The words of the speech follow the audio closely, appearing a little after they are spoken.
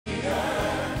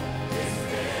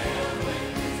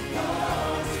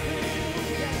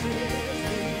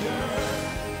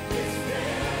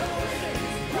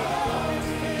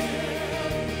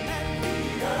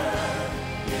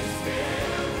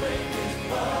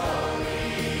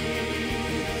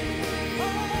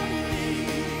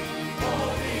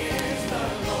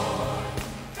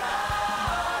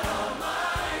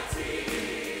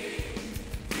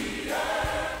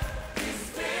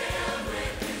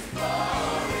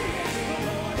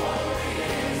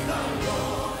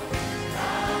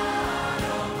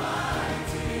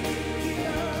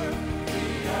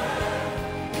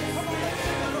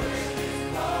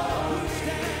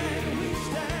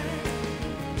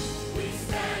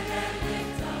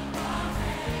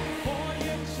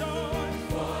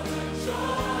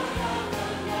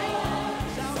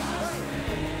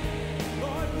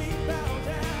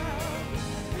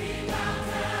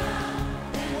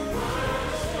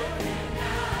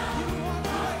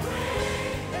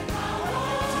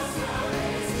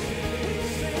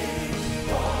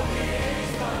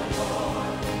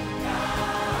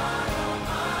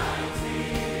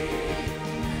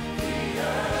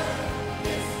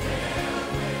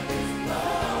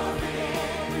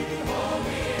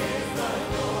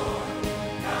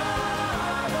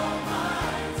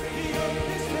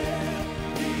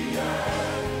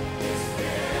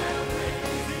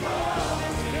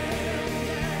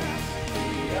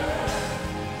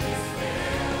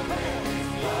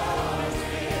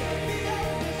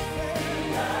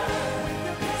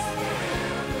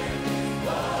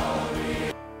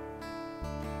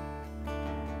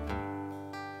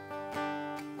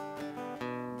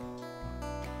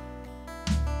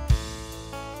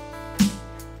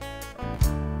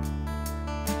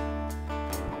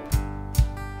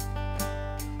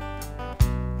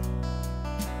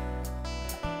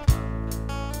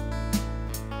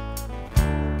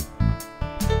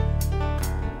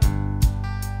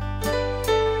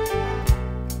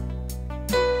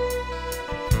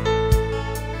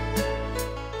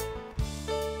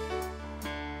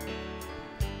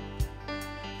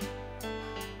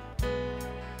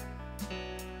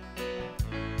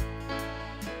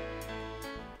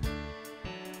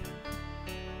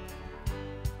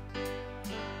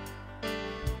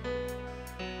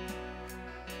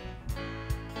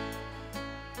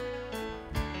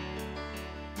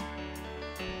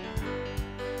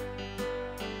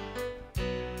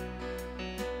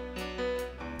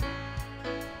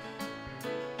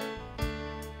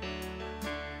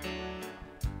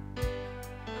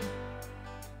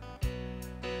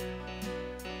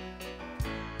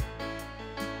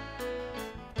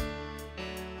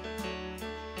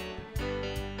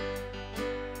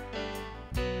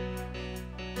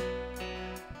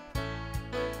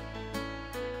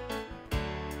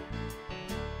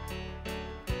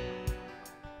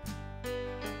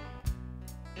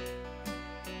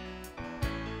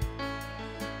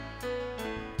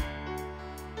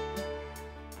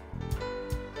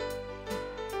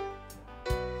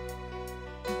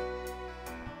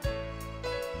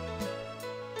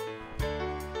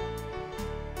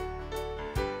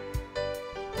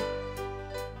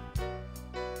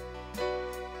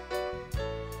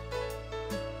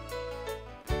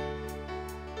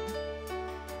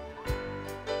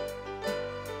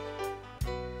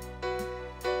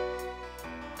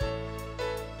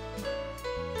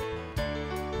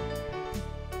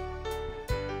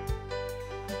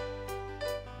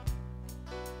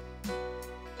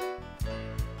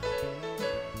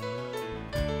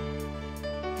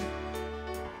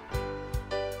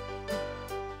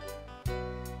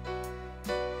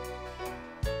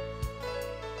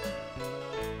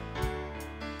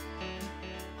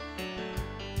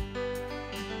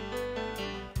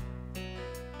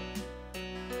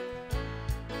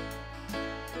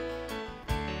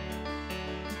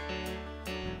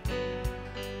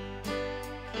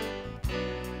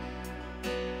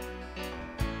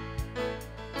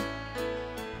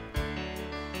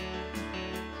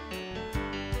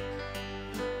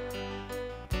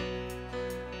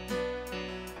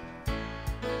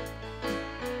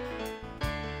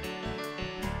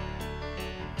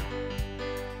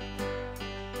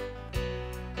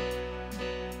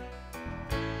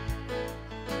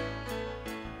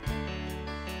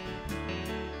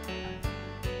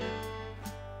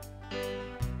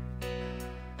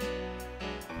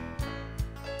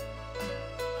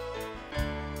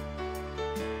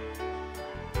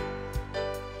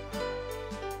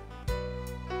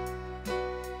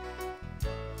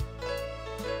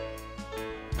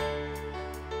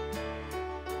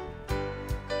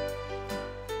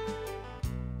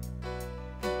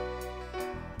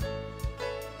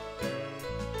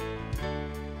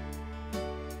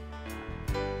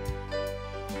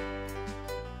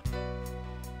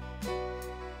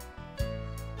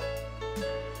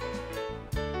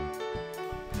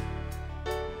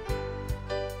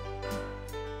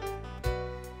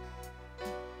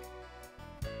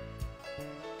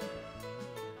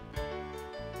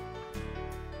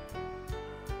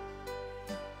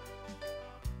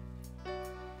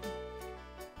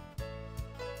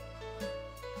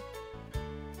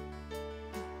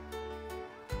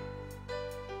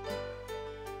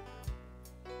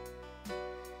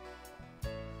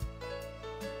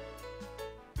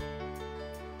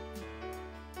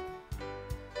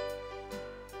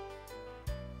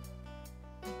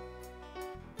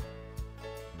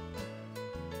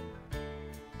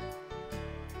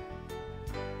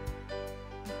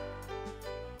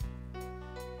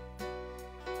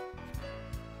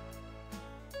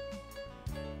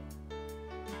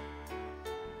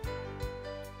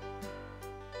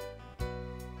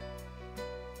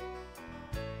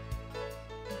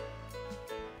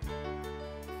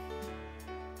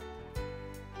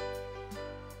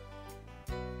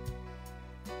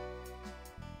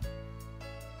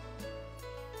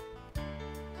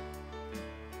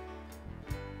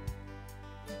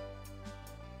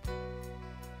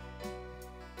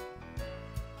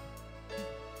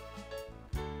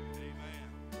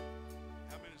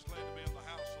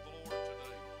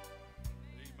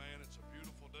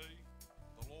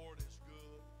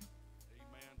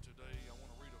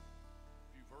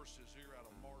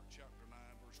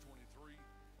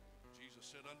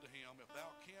said unto him, If thou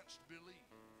canst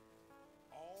believe,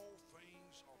 all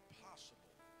things are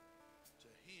possible to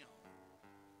him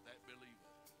that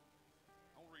believeth.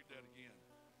 I'll read that again.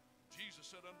 Jesus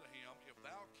said unto him, If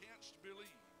thou canst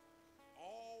believe,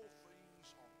 all things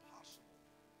are possible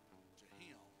to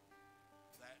him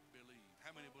that believe.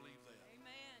 How many believe that?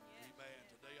 Amen. Yes. Amen.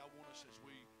 Today I want us, as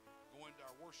we go into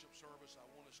our worship service, I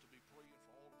want us to be praying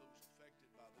for all of those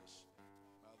affected by this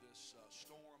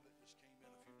storm that just came in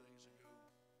a few days ago.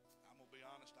 I'm going to be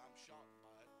honest, I'm shocked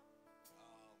by it.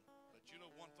 But you know,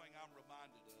 one thing I'm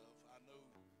reminded of, I know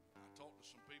I talked to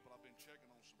some people, I've been checking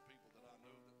on some people that I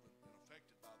know that have been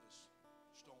affected by this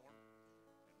storm.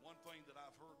 And one thing that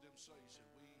I've heard them say is that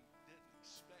we didn't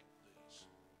expect this.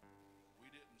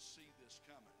 We didn't see this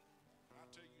coming. Can I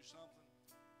tell you something?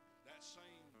 That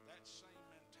same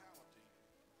mentality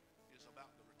is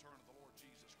about the return of the Lord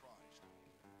Jesus Christ.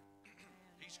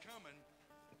 He's coming.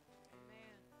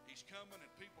 Amen. He's coming,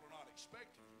 and people are not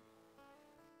expecting him.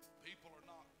 People are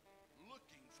not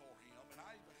looking for him. And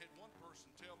I even had one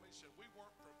person tell me, said, we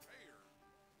weren't prepared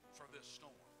for this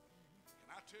storm.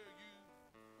 Can I tell you,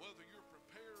 whether you're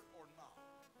prepared or not,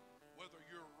 whether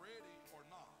you're ready or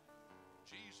not,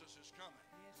 Jesus is coming.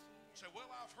 Yes, he is. Say,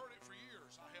 well, I've heard it for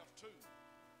years. I have too.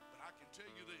 But I can tell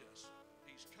you this,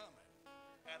 he's coming.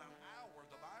 At an hour,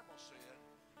 the Bible said,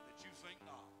 that you think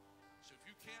not. So if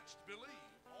you can't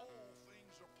believe, all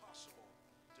things are possible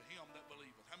to him that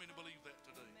believeth. How many believe that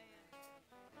today? Amen.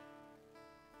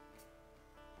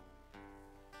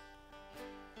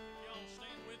 Y'all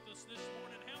stand with us this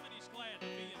morning. How many's glad to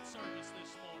be in service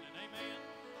this morning? Amen.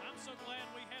 I'm so glad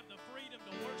we have the freedom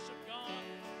to worship God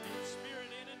in spirit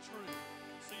and in truth.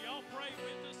 So y'all pray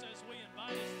with us as we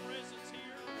invite his presence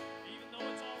here. Even though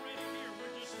it's already here,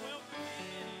 we're just welcoming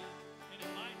him in and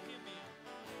inviting him in.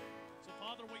 So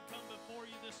Father, we come before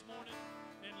you this morning,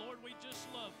 and Lord, we just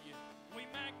love you. We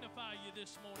magnify you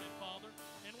this morning, Father,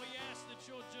 and we ask that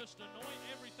you'll just anoint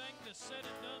everything that's said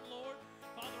and done, Lord.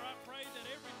 Father, I pray that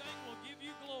everything will give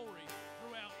you glory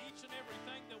throughout each and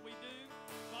everything that we do.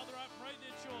 Father, I pray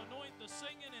that you'll anoint the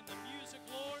singing and the music,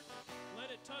 Lord.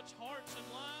 Let it touch hearts and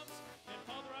lives. And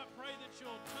Father, I pray that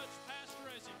you'll touch Pastor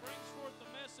as he brings forth the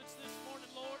message this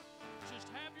morning, Lord. Just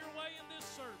have your way in this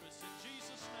service. In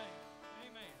Jesus' name,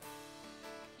 amen.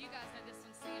 You guys know this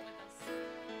one. Sing it with us.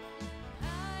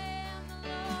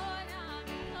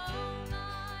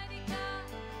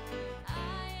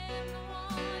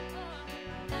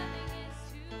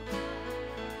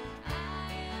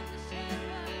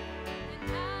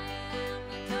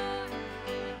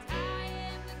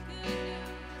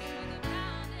 The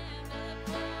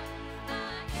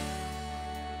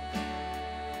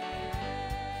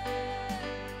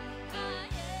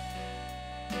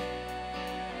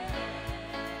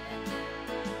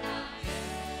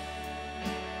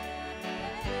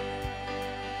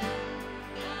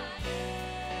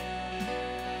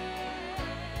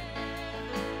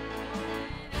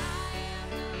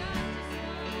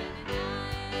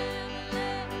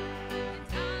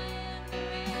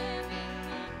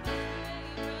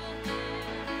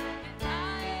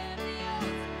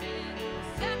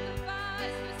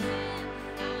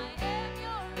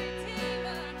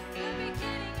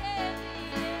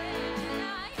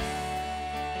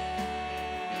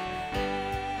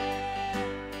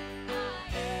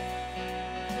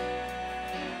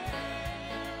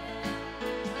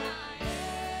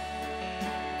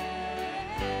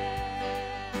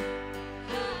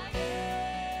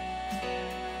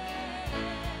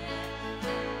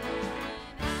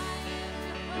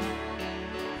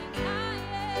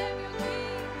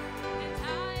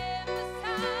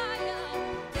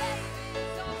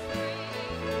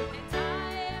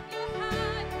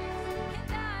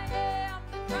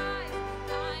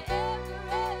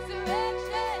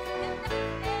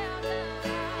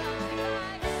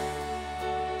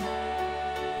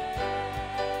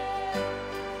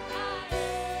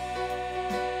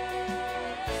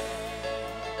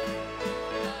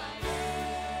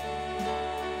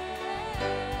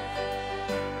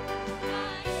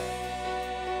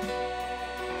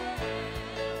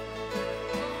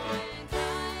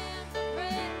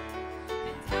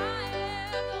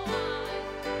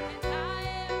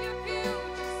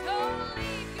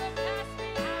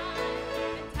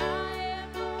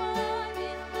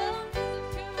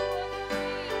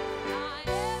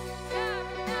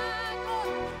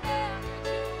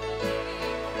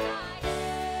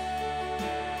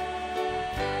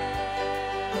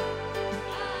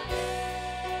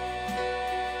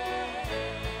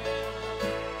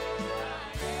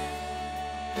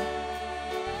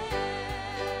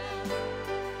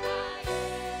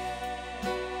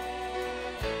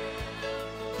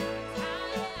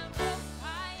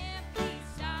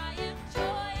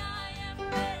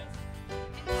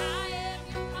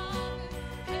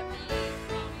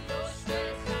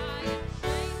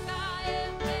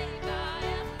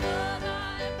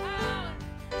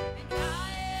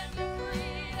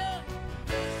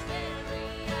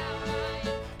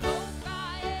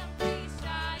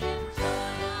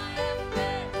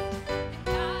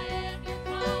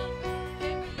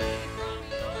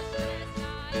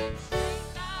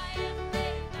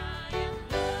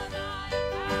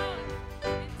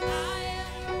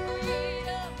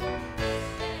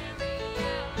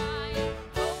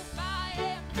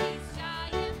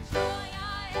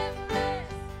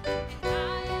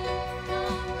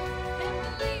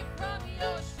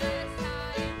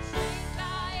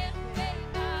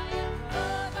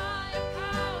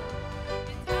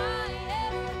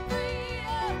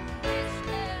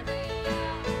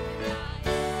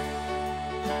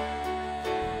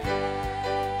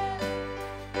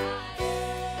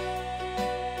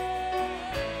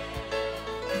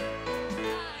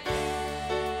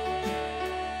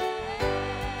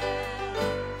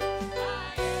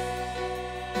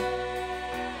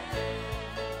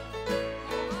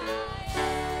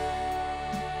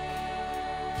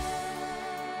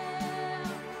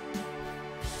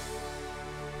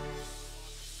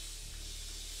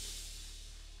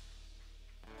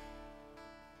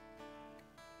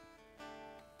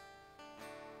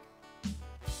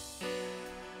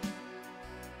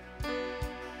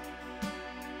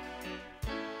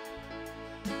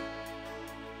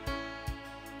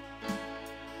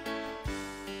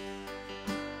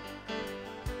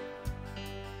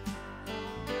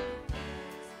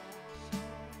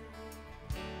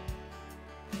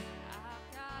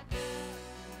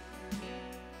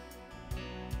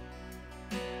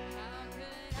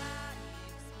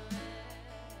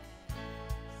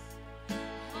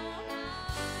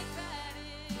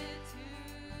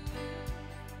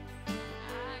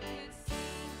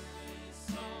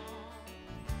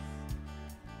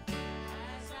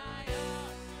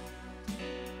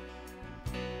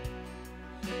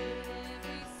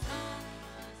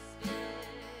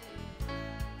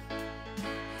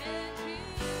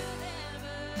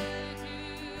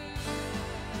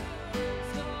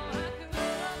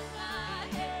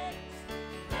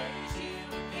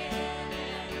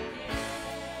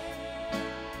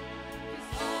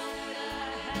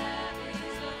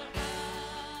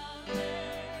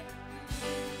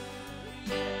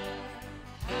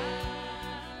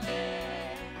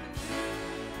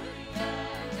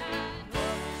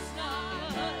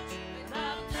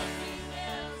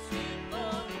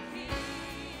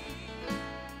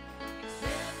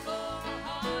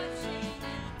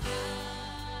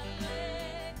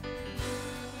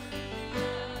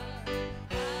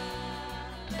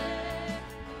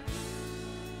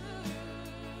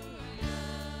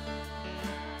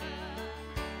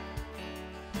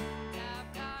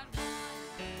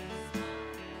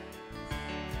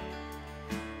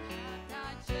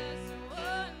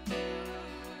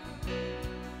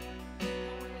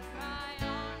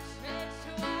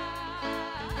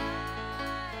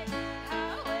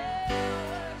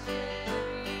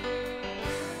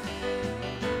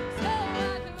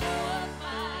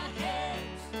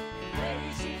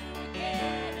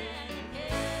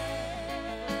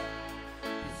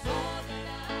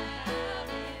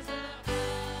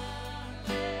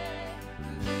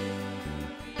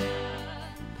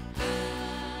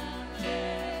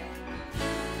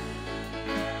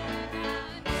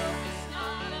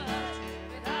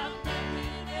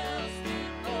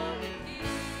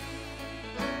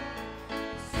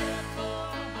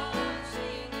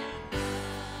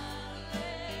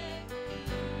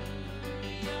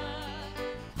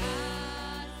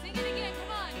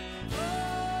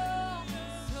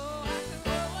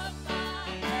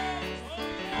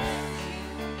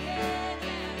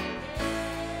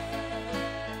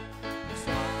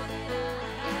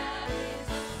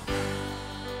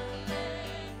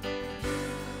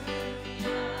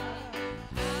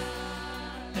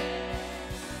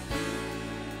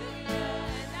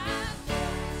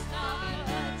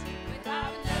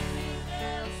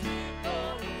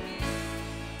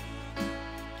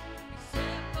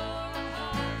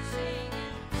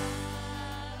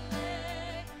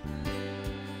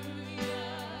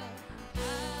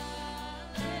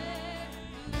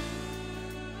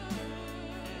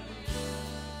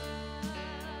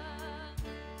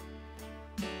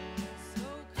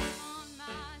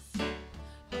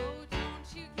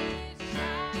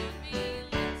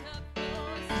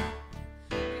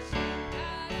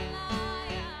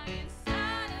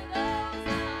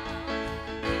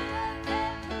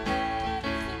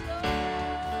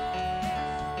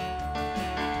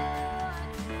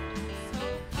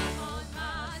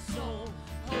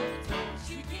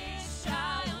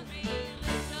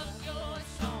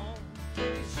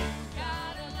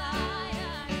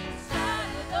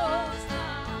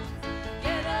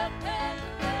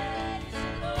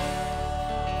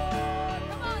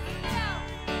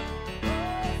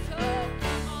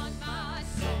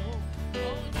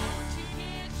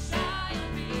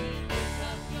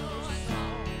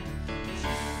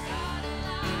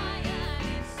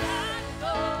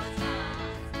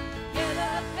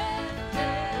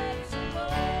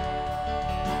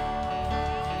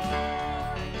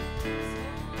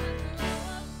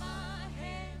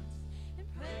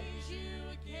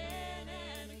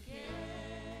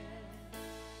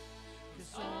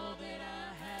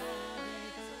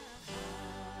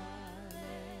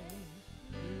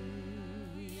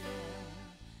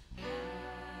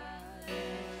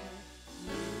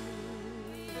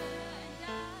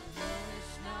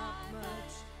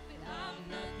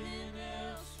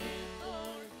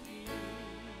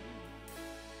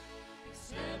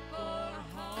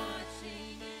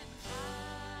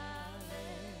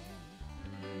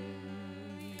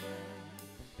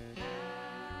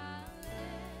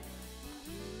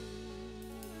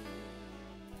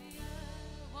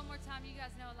time. You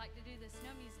guys know I like to do this.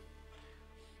 No music.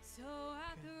 So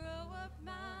I throw up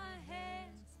my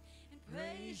hands and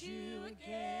praise you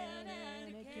again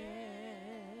and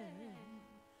again.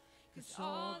 'Cause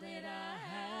all that I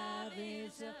have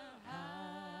is a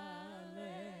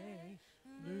hallelujah.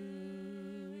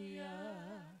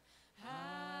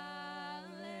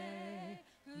 Hallelujah.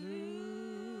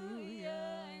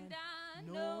 And I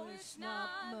know it's not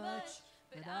much,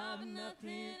 but I've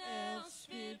nothing else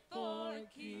fit for a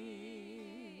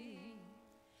king,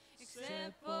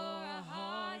 except for a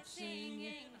heart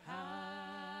singing hallelujah.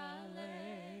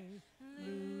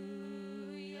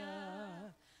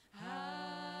 Hallelujah.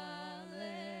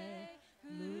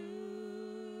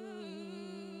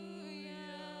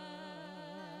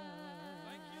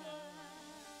 Thank you, Lord.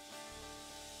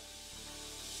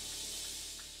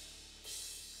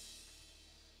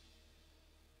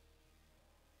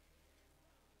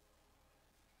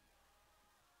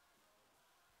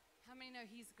 How many know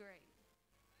he's great?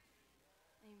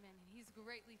 Amen. And he's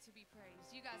greatly to be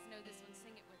praised. You guys know this one.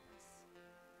 Sing it with us.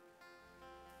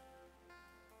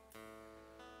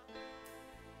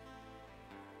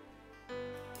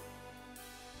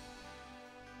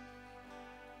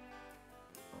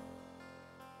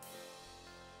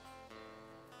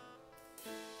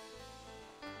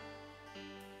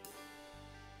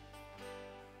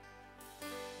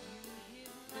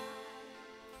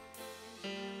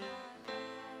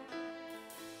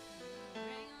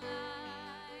 Bring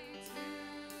light to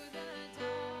the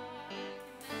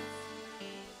darkness.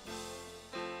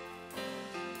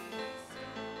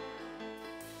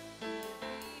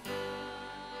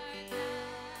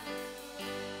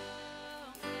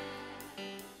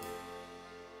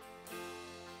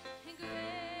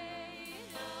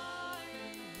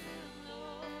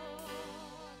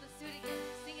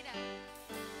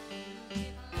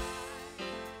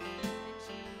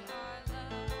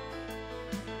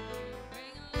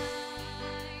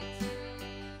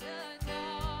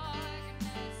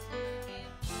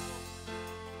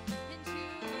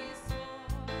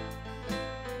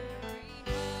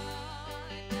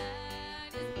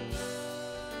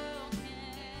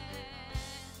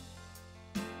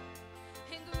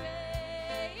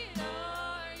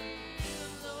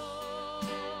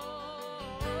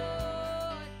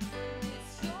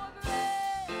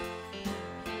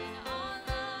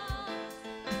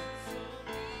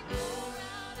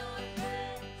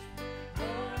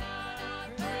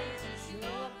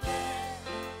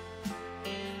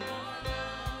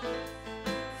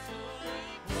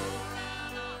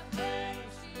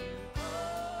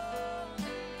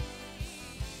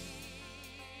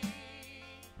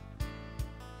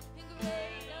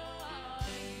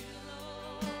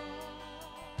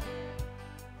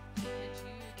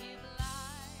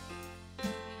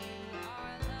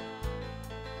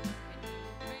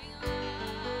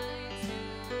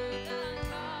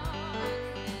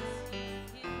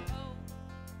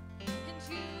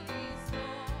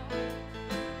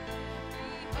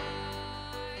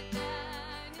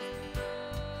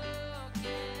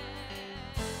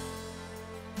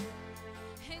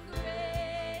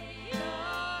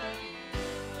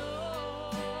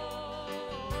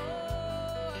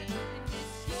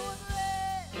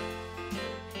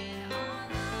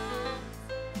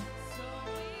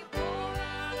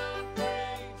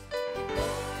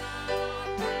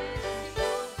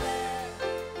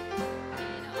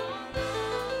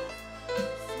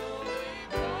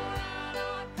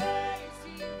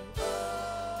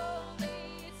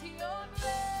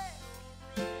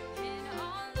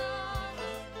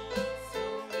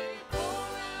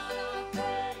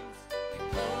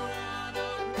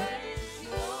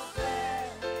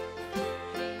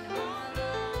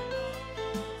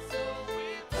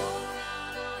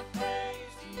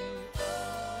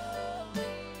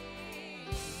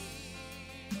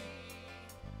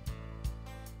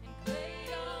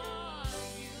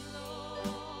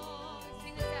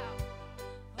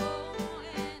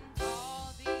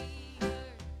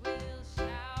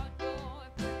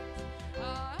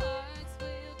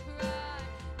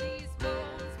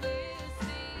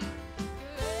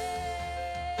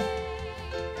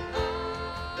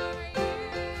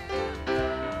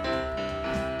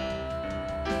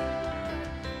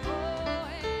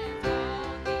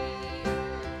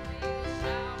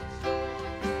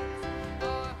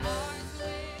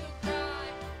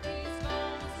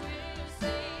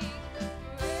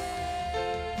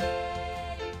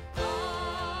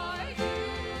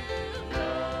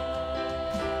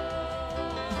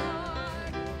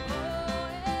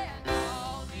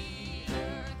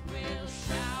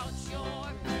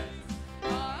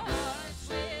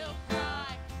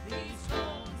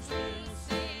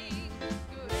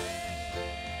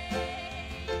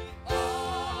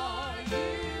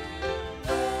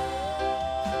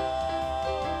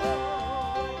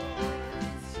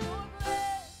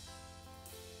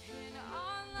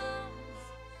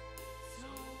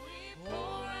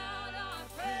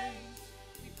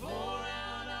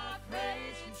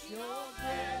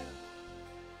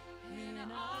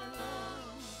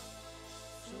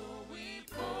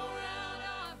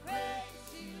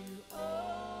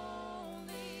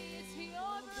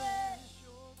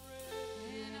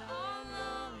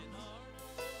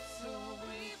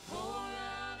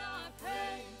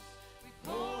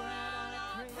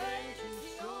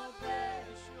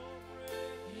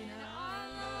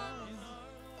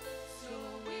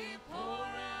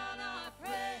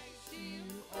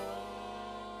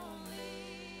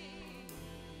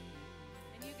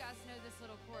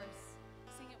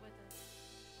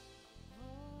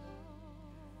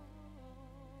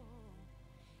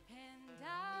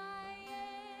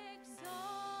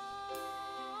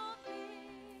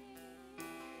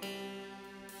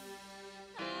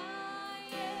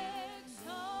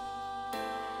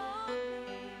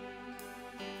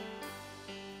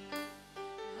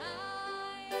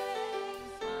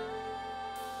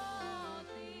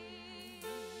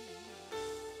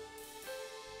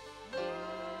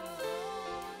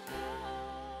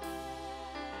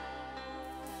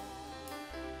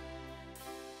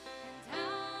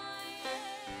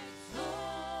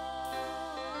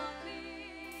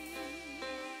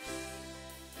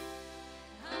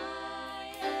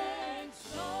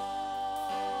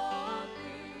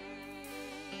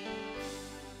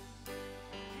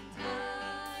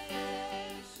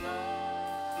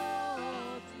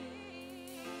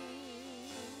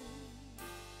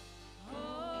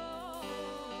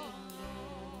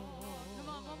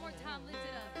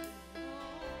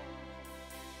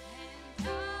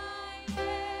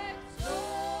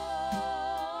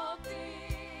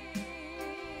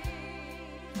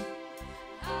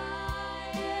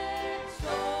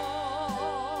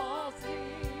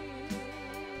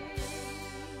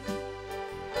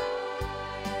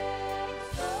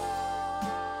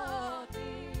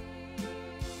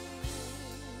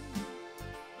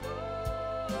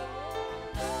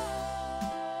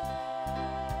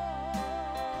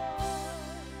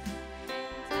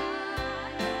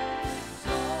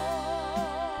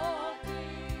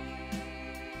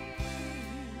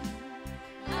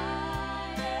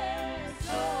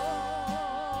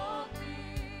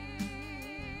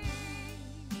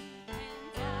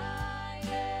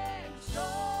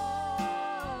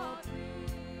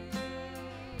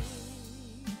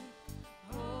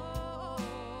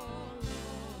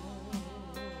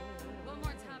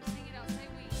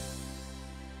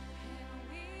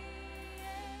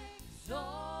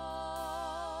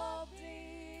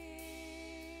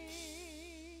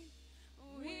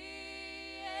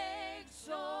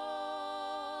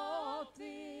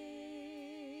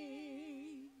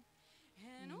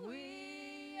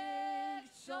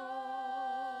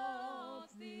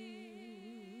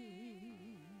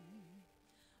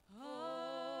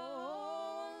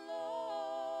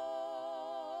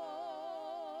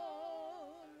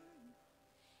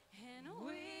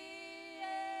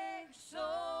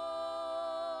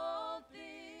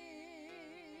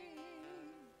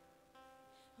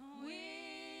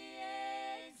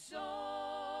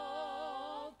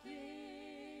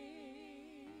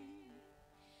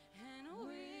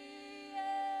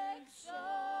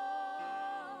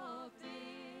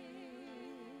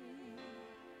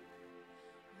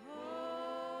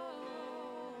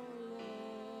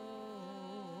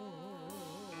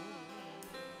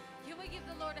 give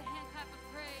the Lord a hand clap of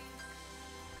praise?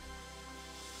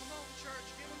 Come on, church,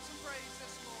 give him some praise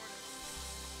this morning.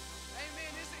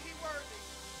 Amen. Isn't he worthy?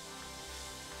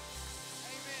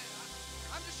 Amen.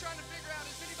 I'm just trying to figure out,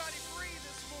 is anybody free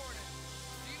this morning?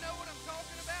 Do you know what I'm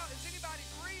talking about? Is anybody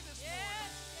free this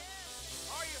morning?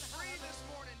 Are you free this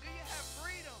morning? Do you have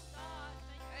freedom?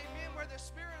 Amen. Where the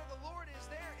Spirit of the Lord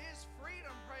is, there is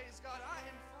freedom, praise God. I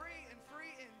am free and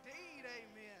free indeed.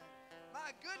 Amen.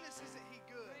 My goodness, isn't he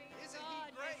good? Isn't he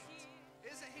great?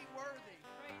 Isn't he worthy?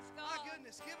 My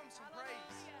goodness, give him some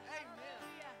praise. Amen.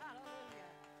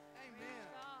 Amen.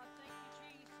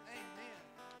 Amen.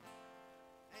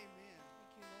 Amen.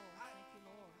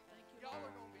 Y'all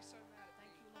are going to be so mad at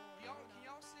me. Can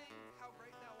y'all sing How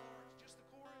Great Thou Art? Just the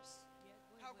chorus?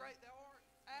 How great thou art.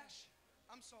 Ash,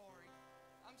 I'm sorry.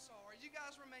 I'm sorry. You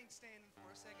guys remain standing for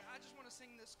a second. I just want to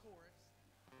sing this chorus.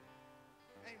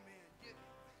 Amen.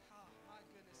 Oh, my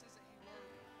goodness. Isn't he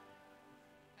worthy?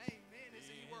 Amen.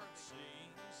 Isn't he worthy?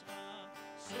 Sings my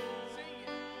soul. Sing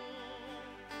it.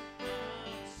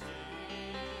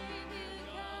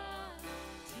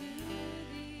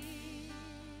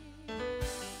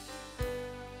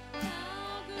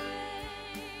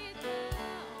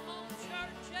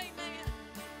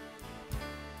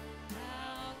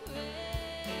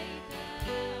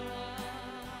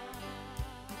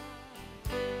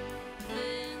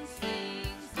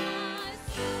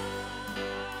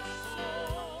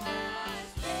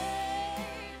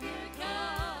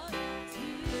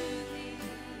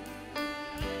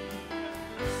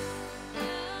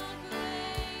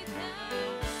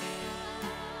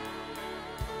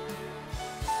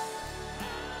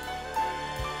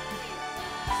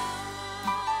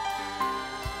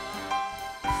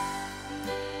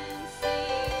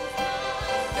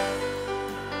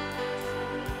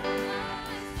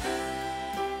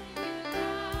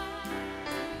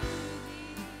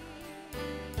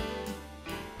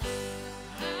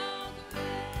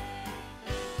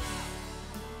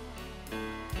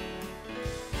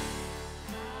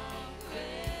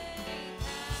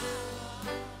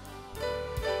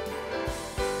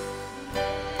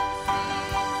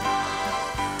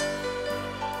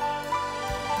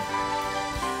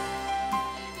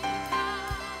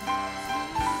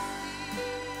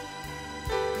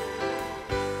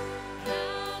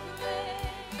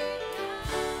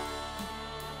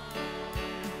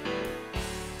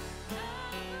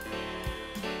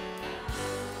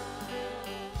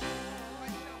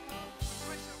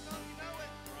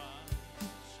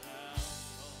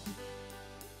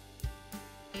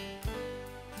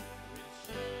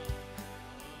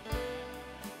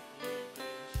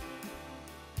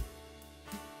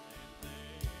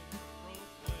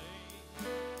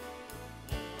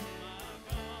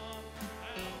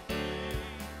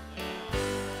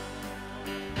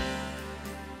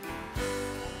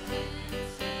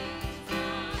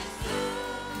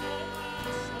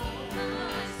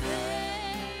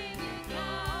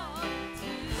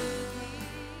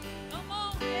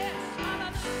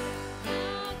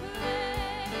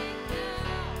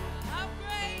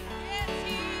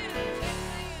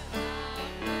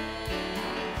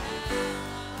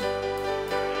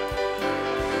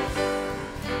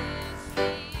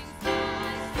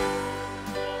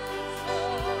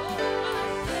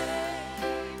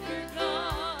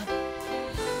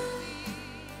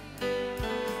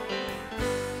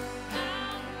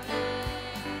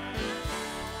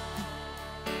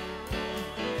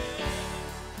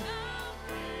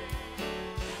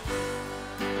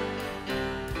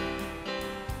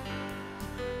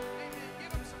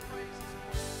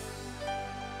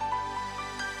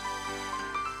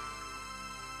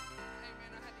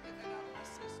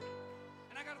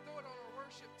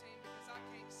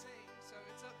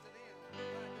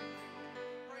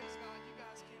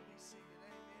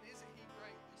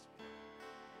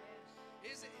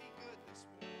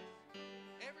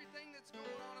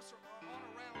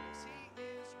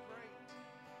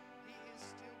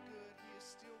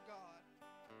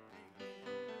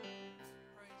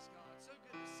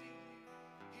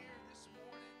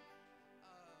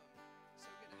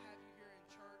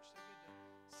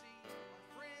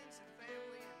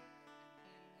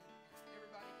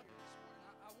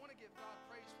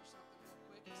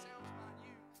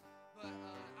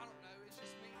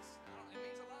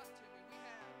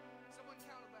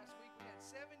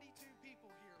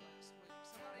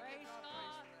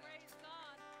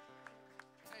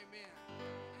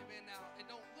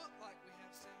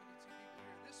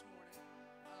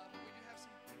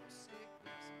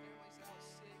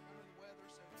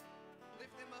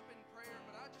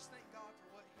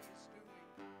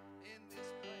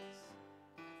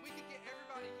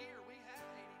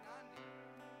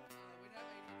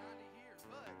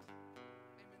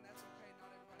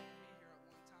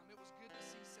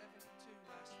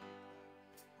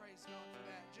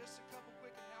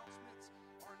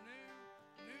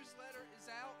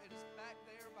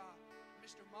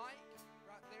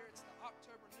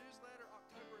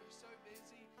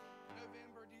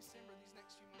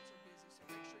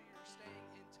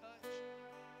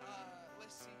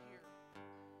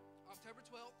 October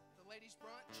 12th, the ladies'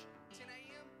 brunch, 10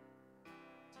 a.m.,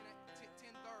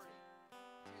 10:30,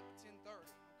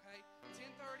 okay?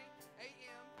 10:30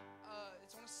 a.m.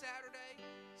 It's on a Saturday.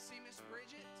 See Miss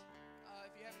Bridget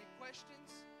if you have any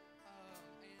questions.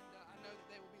 And I know that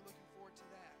they will be looking forward to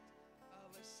that.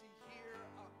 Let's see here.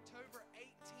 October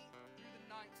 18th through the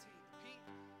 19th, Pink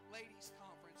Ladies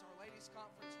Conference. Our ladies'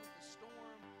 conference with the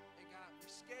storm, it got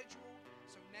rescheduled.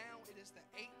 So now it is the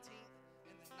 18th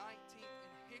and the 19th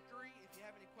in Hickory. If you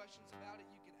have any questions about it,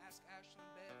 you can ask Ashlyn,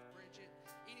 Bev, Bridget,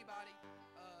 anybody.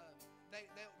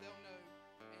 They'll know,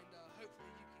 and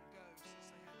hopefully you can go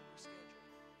since they had to reschedule.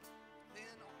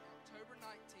 Then on October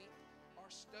 19th,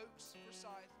 our Stokes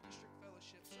Forsyth District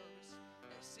Fellowship service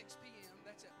at 6 p.m.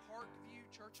 That's at Parkview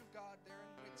Church of God there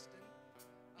in Winston.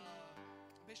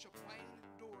 Bishop Wayne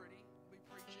Doherty will be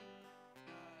preaching.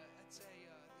 That's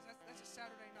a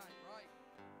Saturday night, right?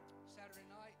 Saturday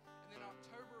night. And then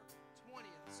October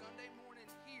 20th, Sunday morning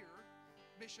here,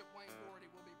 Bishop Wayne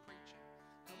Doherty will be preaching.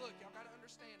 Now look, y'all got to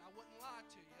understand, I wouldn't lie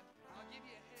to you. I'll give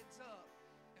you a heads up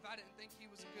if I didn't think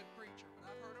he was a good preacher. But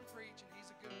I've heard him preach, and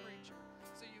he's a good preacher.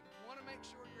 So you want to make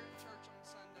sure you're in church on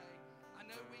Sunday. I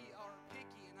know we are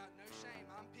picky, and no shame,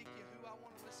 I'm picky who I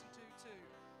want to listen to too.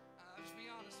 I'll just be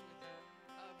honest with you.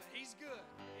 But he's good.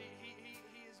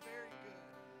 He is very good.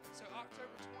 So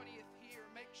October 20th here,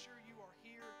 make sure you are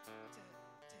here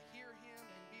to hear him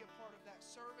and be a part of that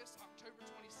service. October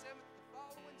 27th, the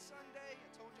following Sunday, I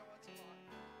told y'all it's a lot.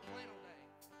 Flannel Day.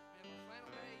 We have our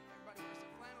Flannel Day. Everybody wears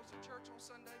their flannels in church on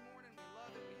Sunday morning. We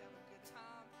love it. We have a good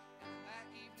time. And that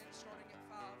evening, starting at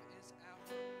 5, is our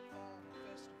fall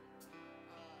festival.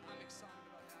 I'm excited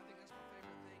about that. I think that's my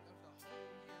favorite thing of the whole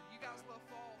year. You guys love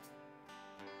fall?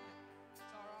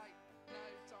 It's all right. No,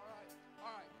 it's all right.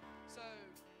 All right. So,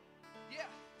 yeah.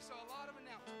 So a lot of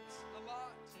announcements. A lot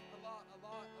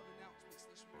of announcements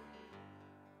this morning.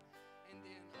 And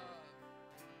then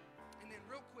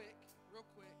real quick,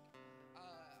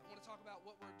 I want to talk about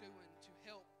what we're doing to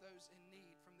help those in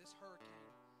need from this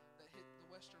hurricane that hit the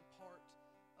western part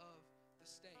of the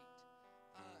state.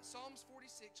 Psalms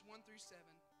 46, 1 through 7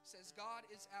 says, God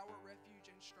is our refuge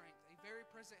and strength, a very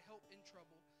present help in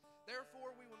trouble.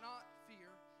 Therefore we will not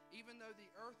fear, even though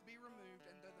the earth be removed,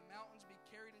 and though the mountains be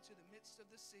carried into the midst of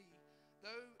the sea,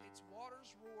 though its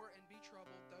waters roar and be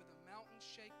troubled, though the mountains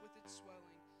shake with its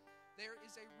swelling. There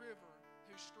is a river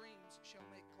whose streams shall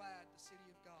make glad the city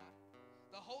of God,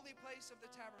 the holy place of the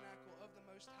tabernacle of the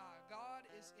Most High. God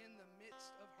is in the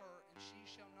midst of her, and she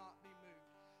shall not be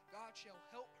moved. God shall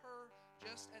help her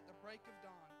just at the break of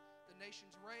dawn. The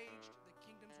nations raged, the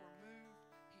kingdoms were moved.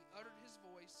 He uttered his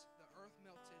voice, the earth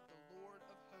melted. The Lord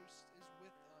of hosts is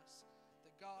with us.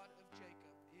 The God of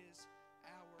Jacob is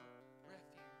our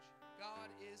refuge. God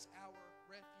is our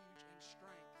refuge and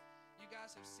strength. You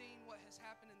guys have seen what has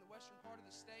happened in the western part of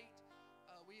the state.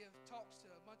 We have talked to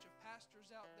a bunch of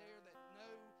pastors out there that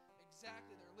know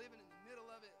exactly. They're living in the middle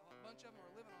of it. A bunch of them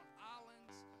are living on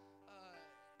islands.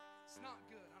 It's not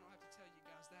good. I don't have to tell you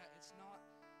guys that. It's not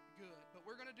good. But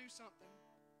we're going to do something.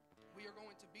 We are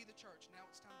going to be the church. Now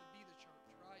it's time to be the church,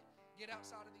 right? Get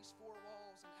outside of these four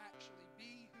walls and actually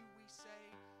be who we say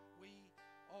we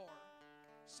are.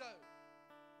 So,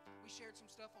 we shared some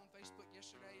stuff on Facebook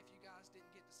yesterday. If you guys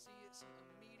didn't get to see it, some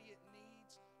immediate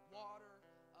needs: water,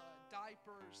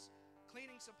 diapers,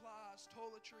 cleaning supplies,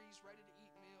 toiletries,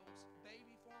 ready-to-eat meals.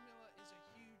 Baby formula is a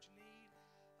huge need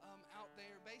out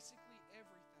there. Basically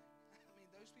everything. I mean,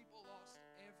 those people lost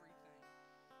everything.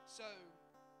 So,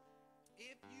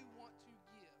 if you want to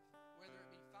give, whether it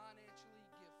be financially,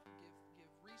 give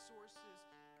resources,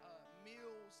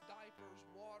 meals, diapers,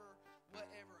 water,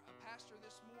 whatever. A pastor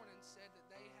this morning said that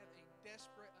they have a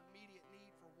desperate, immediate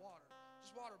need for water.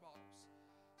 Just water bottles.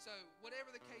 So,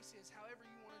 whatever the case is, however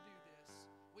you want to do this,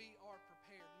 we are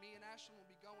prepared. Me and Ashlyn will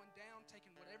be going down, taking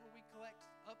whatever we collect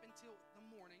up until the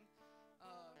morning.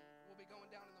 We'll be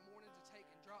going down in the morning to take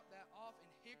and drop that off in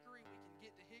Hickory. We can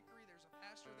get to Hickory. There's a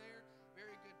pastor there,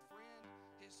 very good friend.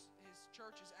 His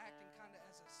church is acting kind of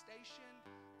as a station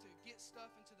to get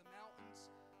stuff into the mountains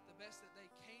the best that they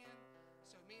can.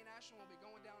 So me and Ashlyn will be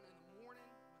going down in the morning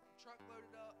with the truck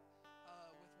loaded up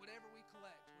with whatever we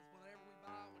collect, with whatever we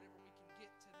buy, whatever we can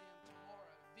get to them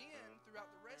tomorrow. Then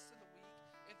throughout the rest of the week,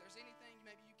 if there's anything,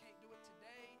 maybe you can't do it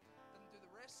today, then through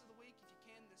the rest of the week, if you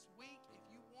can this week, if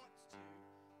you want to,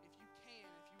 if you can,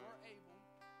 if you are able,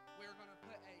 we're going to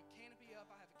put a canopy up.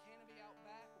 I have a canopy out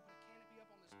back. We'll put a canopy up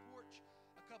on this porch,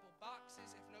 a couple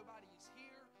boxes. If nobody is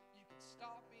here, you can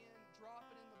stop in, drop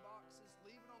it in the boxes,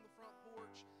 leave it on the front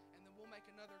porch, and then we'll make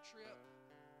another trip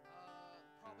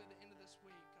probably the end of this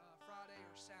week, Friday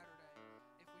or Saturday,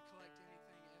 if we collect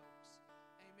anything else.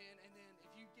 Amen. And then if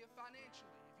you give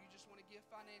financially, if you just want to give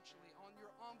financially, on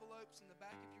your envelopes in the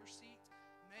back of your seat,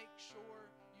 make sure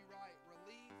you write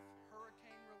relief,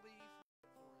 hurricane relief,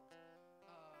 for it.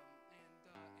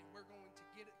 And we're going to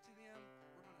get it to them.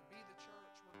 We're going to be the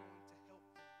church. We're going to help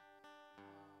them.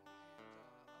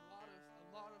 A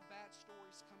lot of bad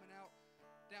stories coming out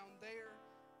down there,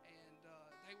 and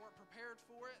they weren't prepared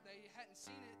for it. They hadn't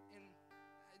seen it in.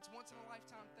 It's once in a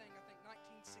lifetime thing. I think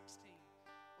 1916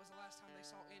 was the last time they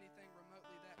saw anything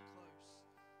remotely that close.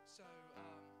 So,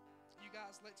 you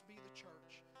guys, let's be the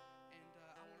church. And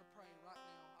I want to pray right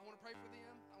now. I want to pray for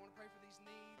them. I want to pray for these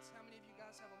needs. How many of you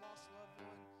guys have a lost loved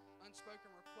one,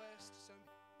 unspoken request? So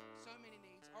many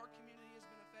needs. Our community has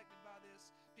been affected by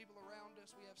this. People around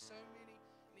us, we have so many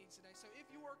needs today. So if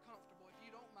you are comfortable, if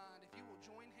you don't mind, if you will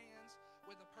join hands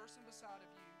with the person beside of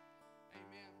you,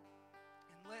 amen.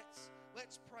 And let's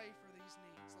pray for these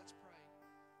needs. Let's pray.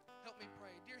 Help me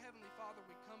pray. Dear Heavenly Father,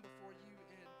 we come before you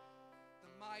in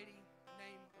the mighty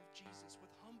name of Jesus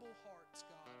with humble hearts,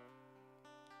 God,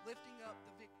 lifting up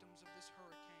the victims of this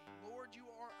hurricane. Lord, you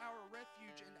are our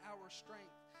refuge and our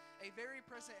strength, a very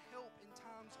present help in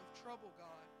times of trouble,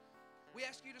 God. We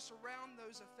ask you to surround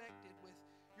those affected with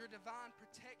your divine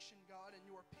protection, God, and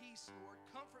your peace, Lord.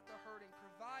 Comfort the hurting,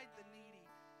 provide the needy,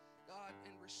 God,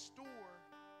 and restore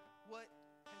what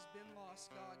has been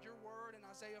lost, God. Your word in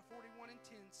Isaiah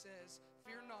 41:10 says,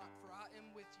 "Fear not, for I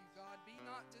am with you, God. Be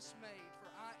not dismayed, for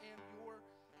I am your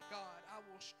God. I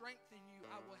will strengthen you.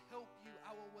 I will help you.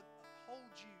 I will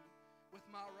hold you with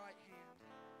my right hand."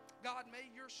 God, may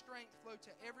your strength flow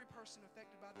to every person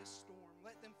affected by this storm.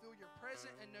 Let them feel your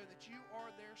presence and know that you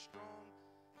are their strong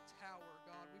tower,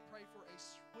 God. We pray for a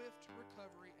swift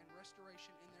recovery and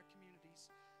restoration in their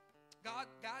communities. God,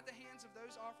 guide the hands of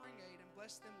those offering aid and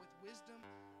bless them with wisdom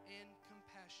and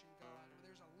compassion, God.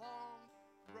 There's a long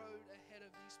road ahead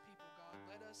of these people, God.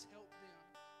 Let us help them.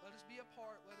 Let us be a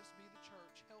part. Let us be the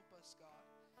church. Help us, God.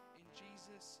 In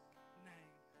Jesus' name.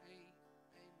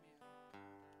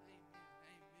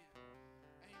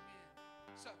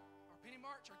 So, our penny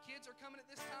march, our kids are coming at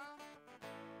this time.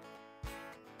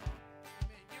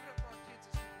 Amen. Give it up for our kids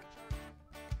this morning, church.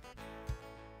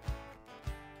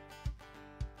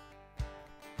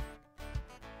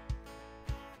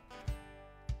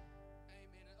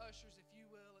 Amen. And ushers, if you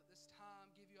will, at this time,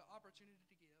 give you an opportunity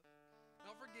to give.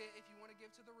 Don't forget, if you want to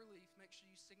give to the relief, make sure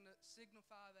you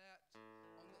signify that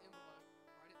on the envelope.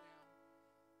 Write it down.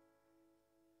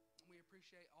 And we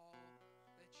appreciate all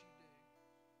that you do.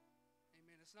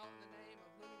 It's not in the name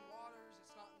of Living Waters.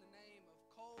 It's not in the name of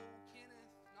Cole,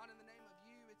 Kenneth, not in the name of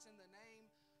you. It's in the name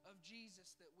of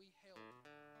Jesus that we help,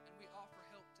 and we offer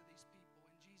help to these people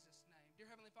in Jesus' name.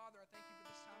 Dear Heavenly Father, I thank you for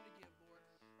this time to give, Lord.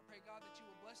 I pray, God, that you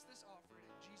will bless this offering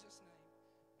in Jesus' name.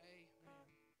 Amen.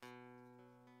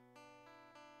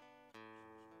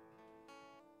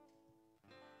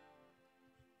 Need a little help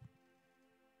today. Praise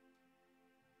the Lord.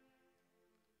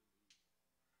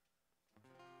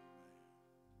 Amen. Start it out, will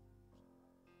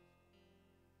you?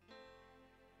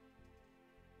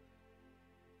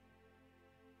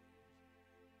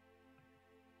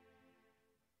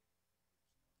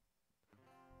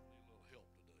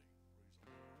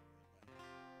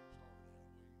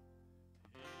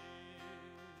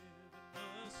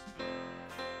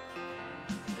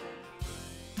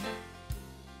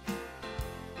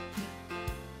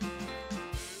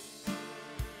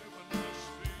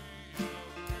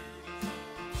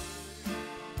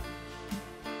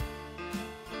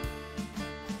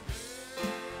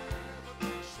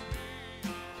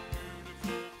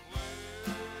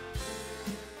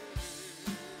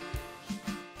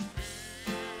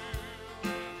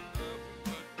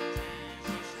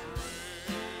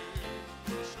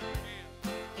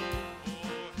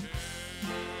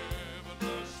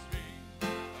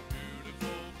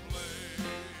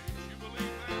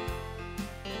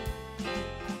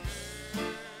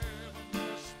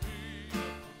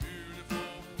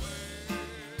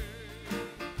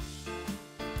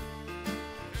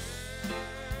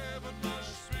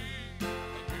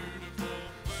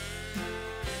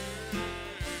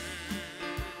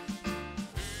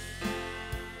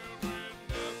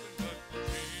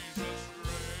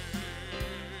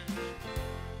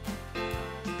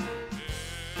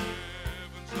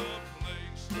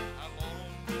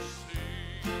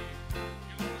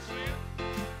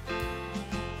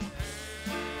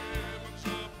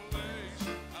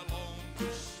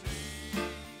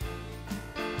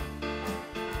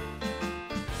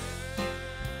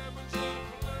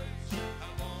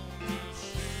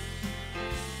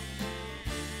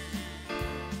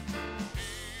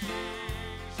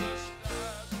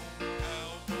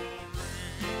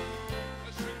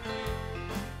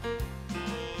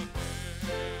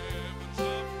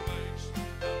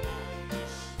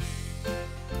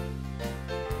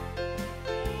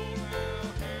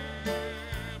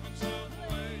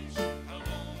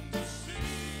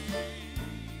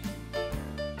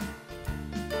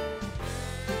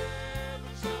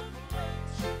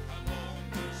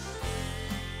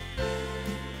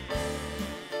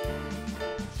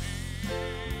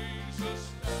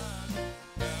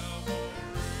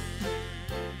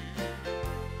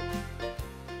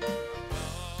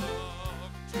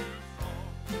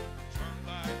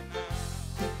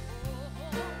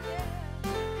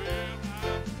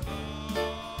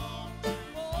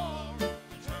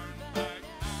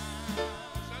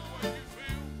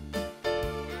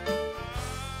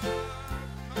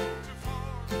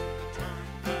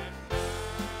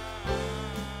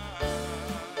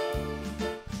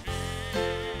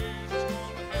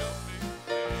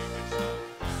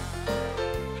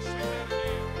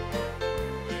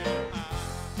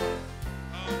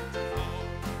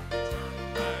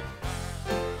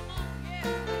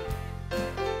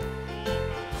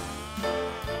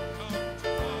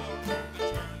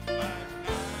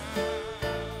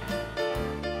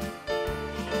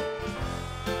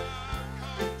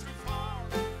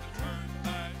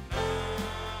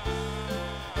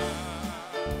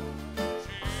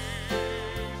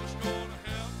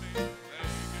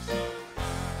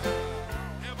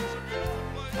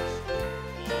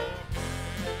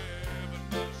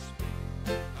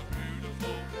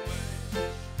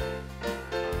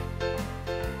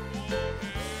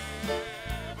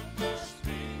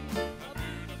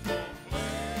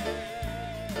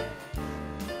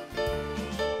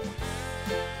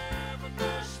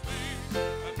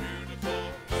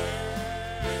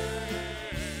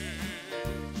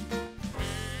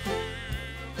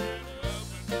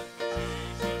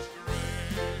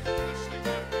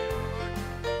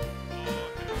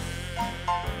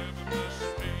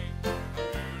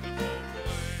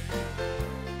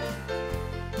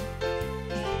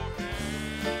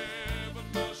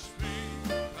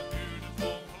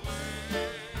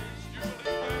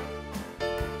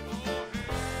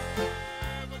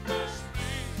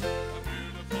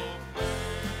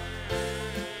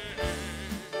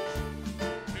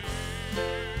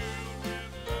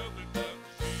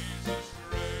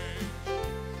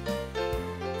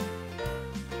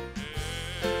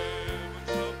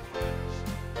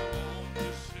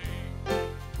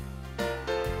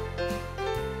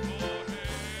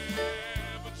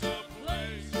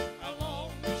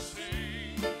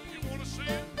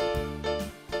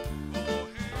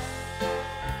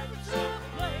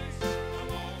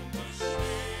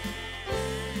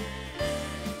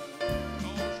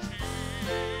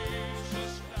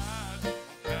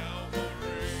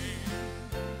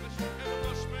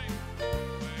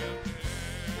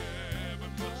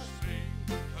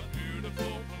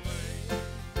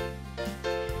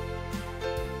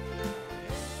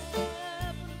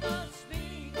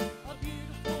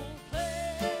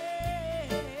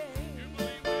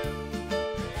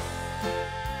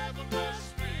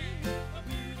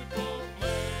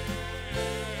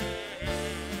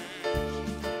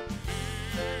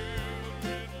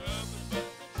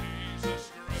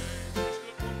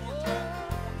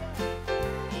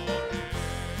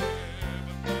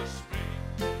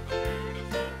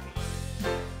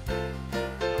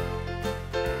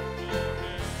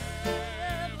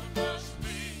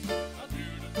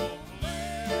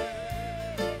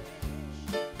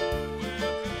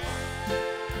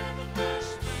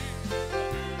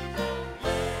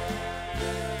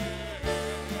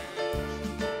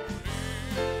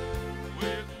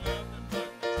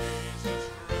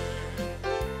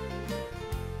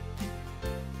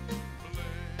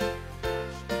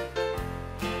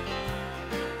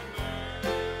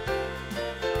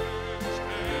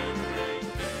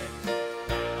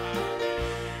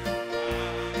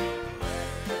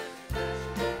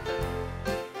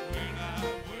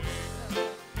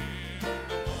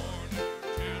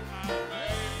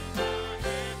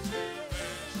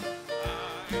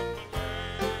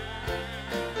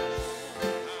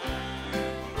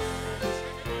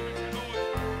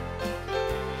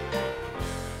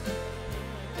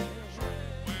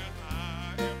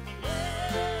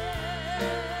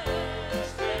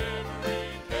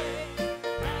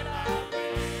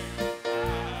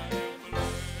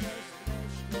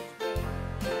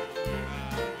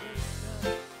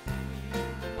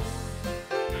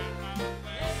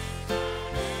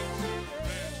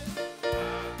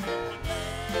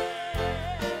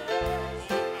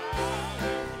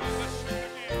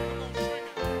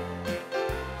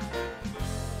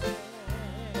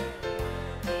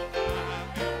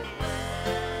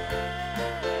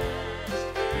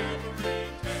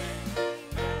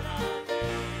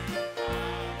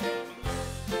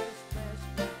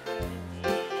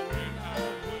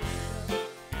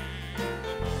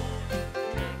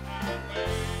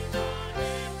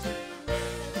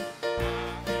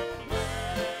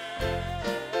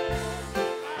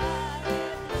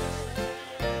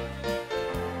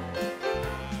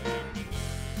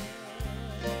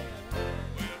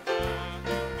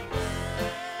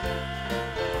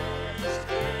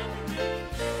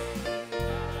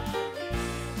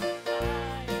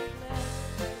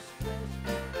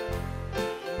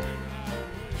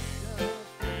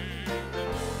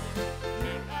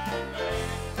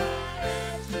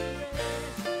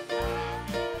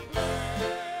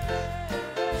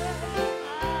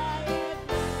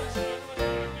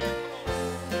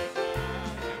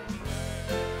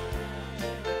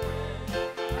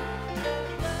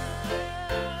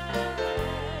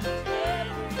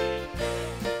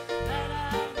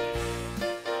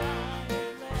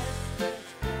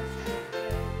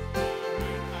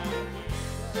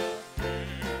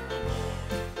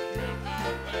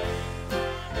 Till I lay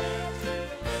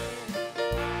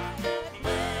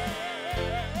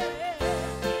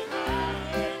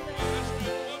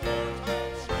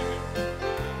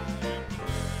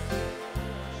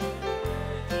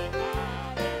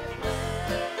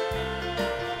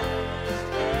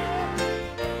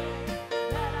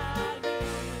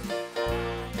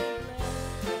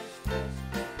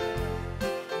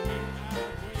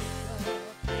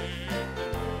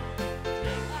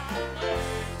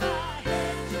my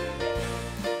head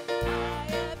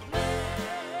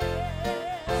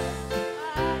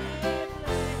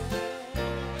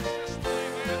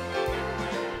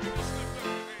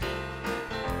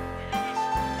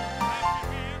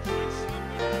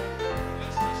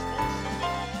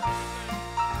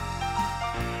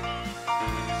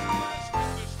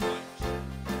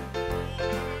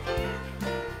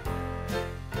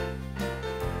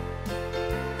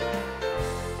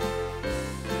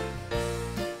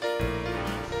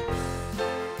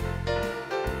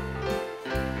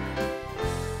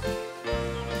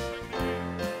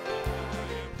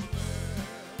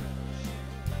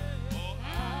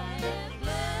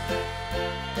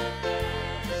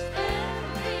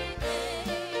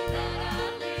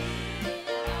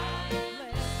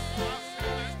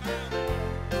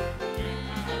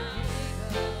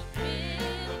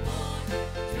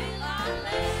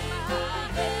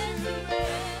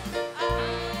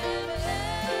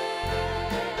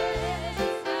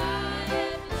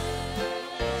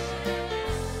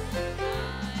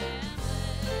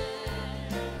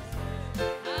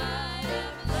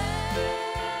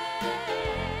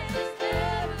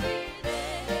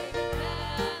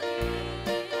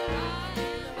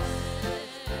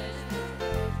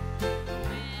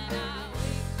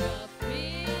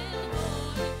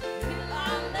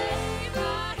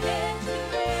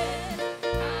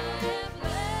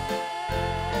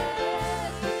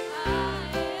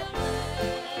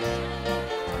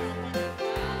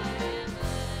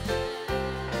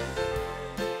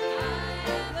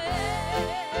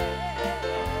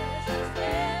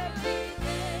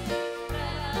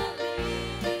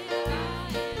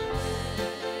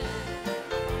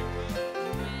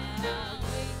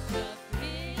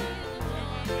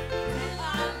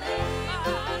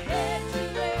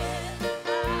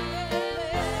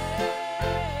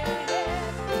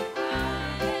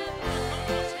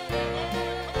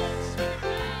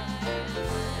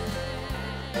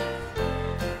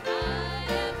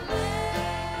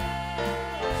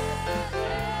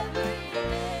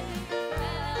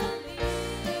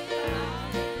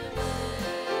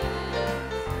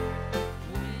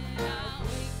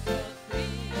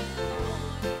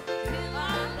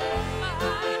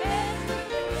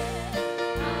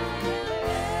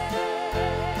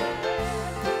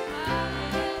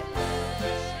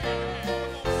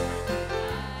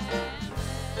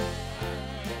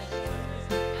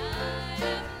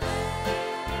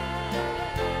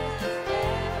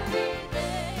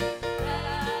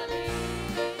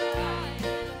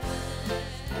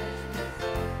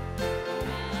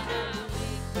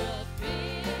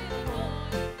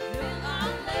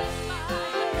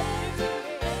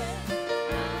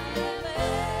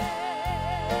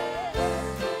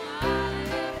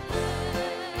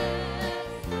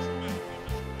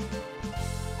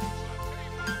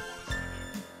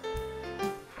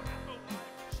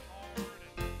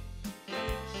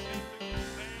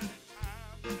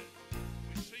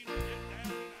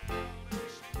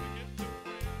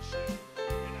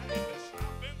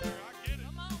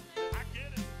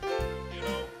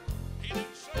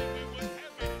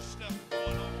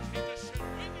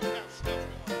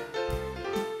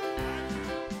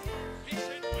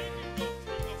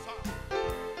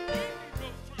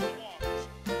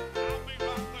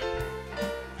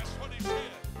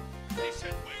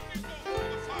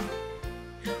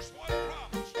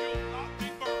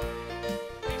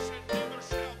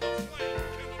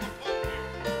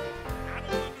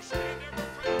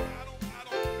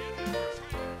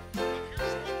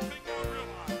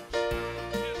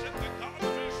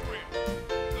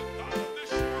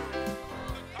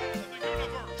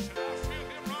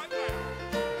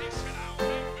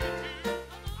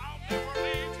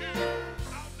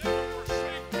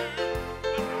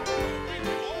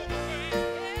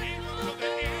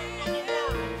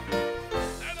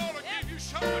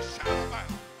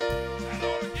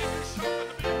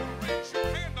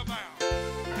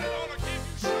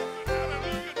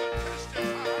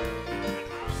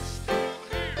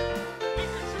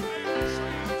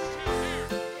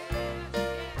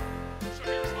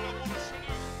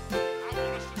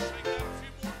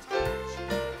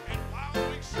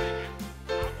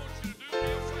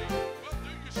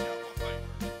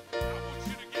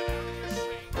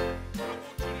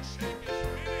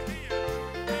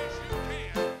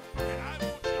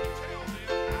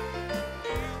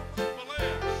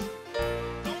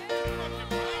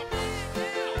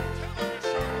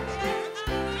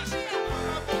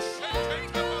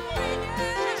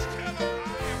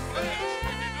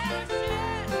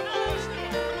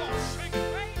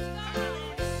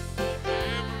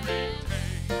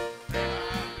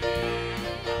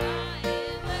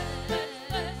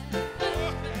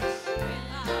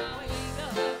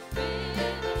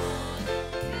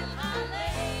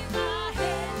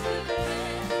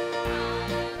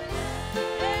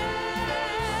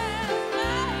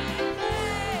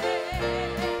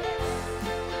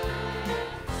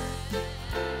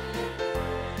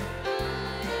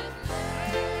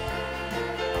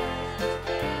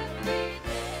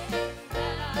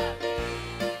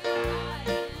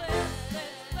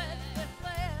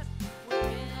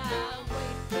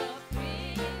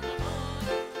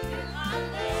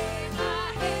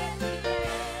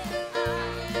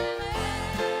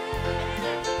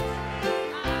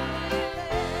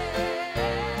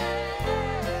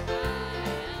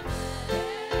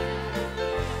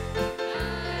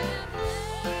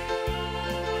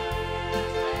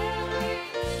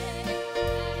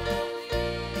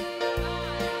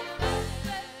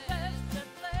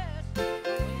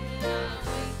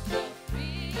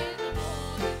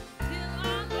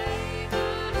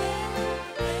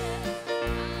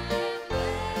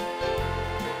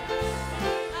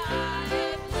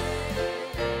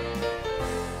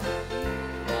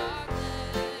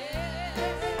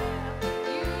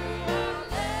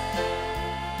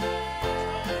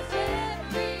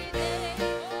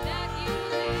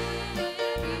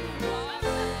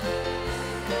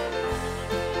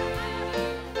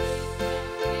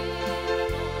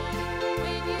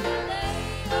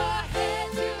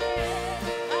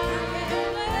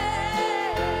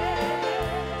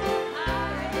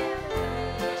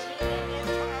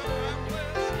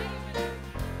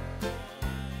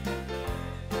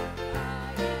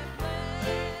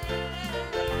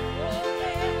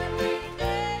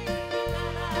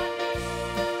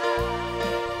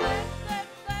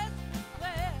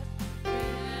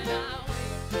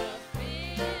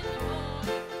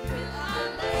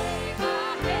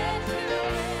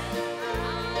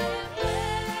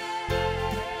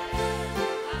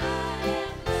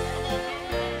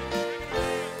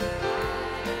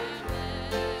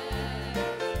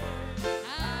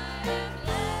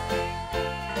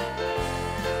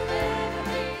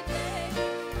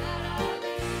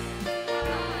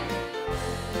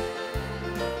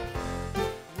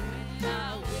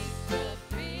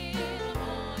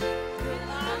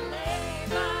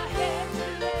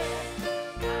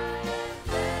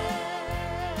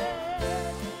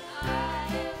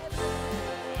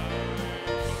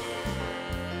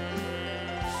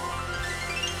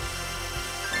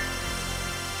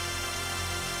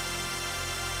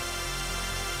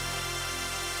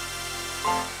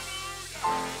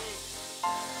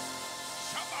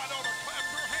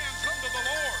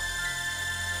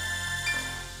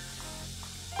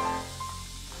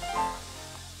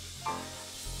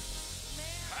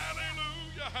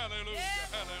Hallelujah. Yes.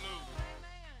 Hallelujah.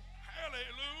 Amen.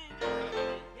 Hallelujah.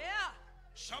 Hallelujah. Yeah.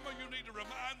 Some of you need to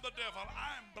remind the devil,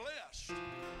 I am blessed.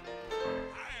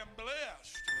 I am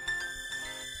blessed.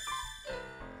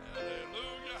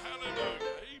 Hallelujah.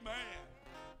 Hallelujah. Amen.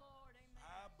 Lord, amen.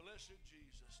 I blessed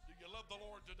Jesus. Do you love the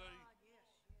Lord today? Yes,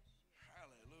 yes.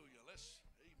 Hallelujah.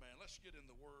 Amen. Let's get in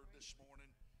the word this morning.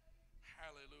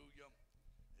 Hallelujah.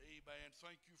 Amen.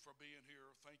 Thank you for being here.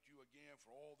 Thank you again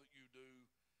for all that you do.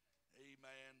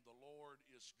 Amen. The Lord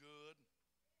is good.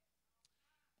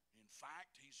 In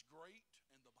fact, He's great,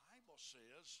 and the Bible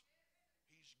says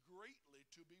He's greatly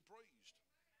to be praised.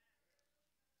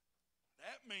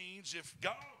 That means if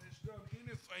God has done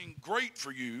anything great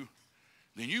for you,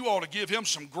 then you ought to give Him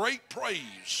some great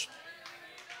praise.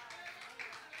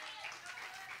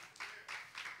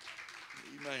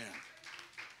 Amen.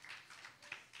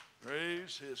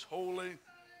 Praise His holy,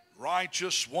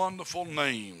 righteous, wonderful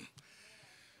name.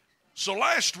 So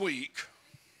last week,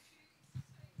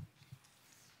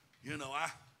 you know,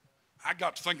 I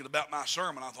got to thinking about my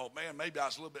sermon. I thought, man, maybe I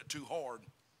was a little bit too hard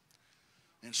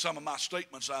in some of my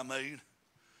statements I made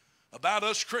about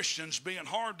us Christians being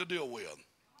hard to deal with.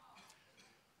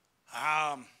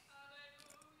 I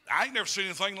ain't never seen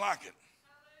anything like it.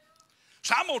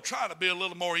 So I'm going to try to be a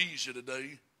little more easy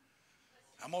today.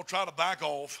 I'm going to try to back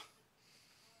off.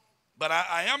 But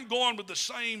I am going with the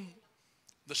same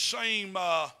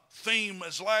theme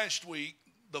as last week,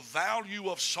 the value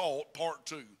of salt, part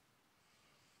 2.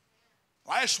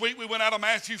 Last week we went out of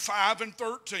Matthew 5 and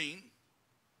 13.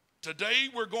 Today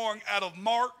we're going out of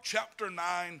Mark chapter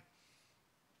 9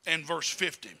 and verse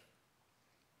 50.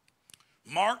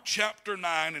 Mark chapter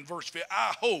 9 and verse 50.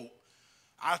 I hope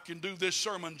I can do this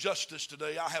sermon justice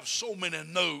today. I have so many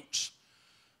notes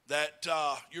that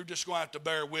you're just going to have to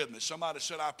bear with me. Somebody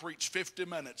said I preached 50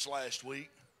 minutes last week.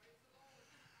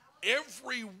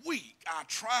 Every week I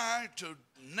try to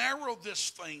narrow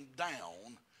this thing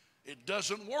down. It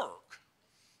doesn't work.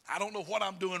 I don't know what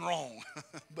I'm doing wrong,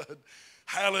 but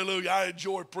hallelujah, I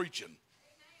enjoy preaching.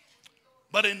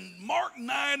 But in Mark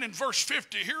 9 and verse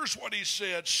 50, here's what he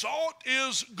said. Salt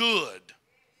is good.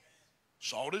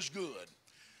 Salt is good.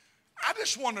 I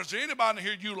just wonder, is there anybody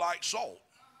here you like salt?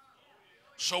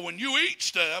 So when you eat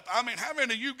stuff, I mean, how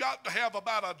many of you got to have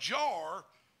about a jar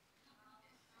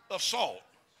of salt?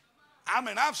 I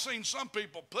mean, I've seen some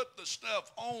people put the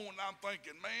stuff on, and I'm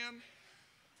thinking, man,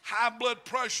 high blood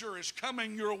pressure is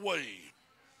coming your way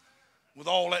with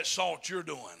all that salt you're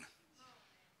doing.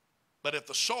 But if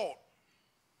the salt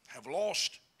have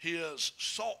lost his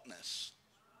saltness,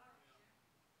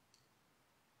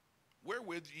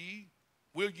 wherewith ye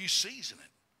will ye season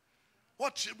it?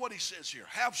 What's it, what he says here?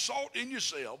 Have salt in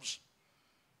yourselves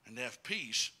and have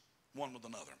peace one with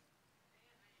another.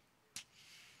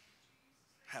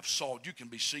 Have salt. You can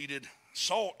be seated.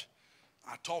 Salt,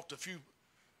 I talked a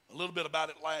little bit about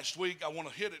it last week. I want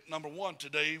to hit it, number one,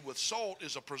 today with salt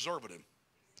is a preservative.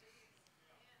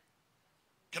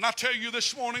 Can I tell you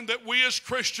this morning that we as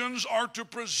Christians are to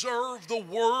preserve the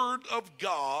Word of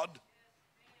God?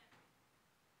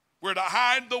 We're to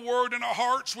hide the Word in our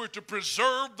hearts. We're to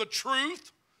preserve the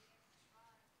truth.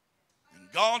 And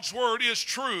God's Word is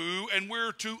true, and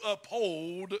we're to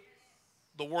uphold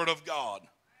the Word of God.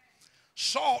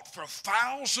 Salt for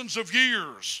thousands of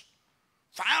years,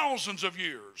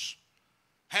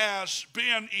 has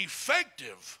been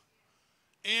effective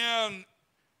in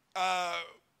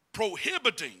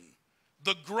prohibiting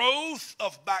the growth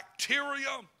of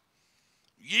bacteria,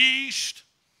 yeast,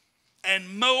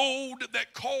 and mold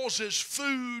that causes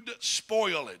food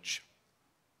spoilage.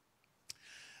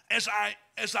 As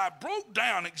I broke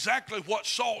down exactly what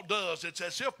salt does, it's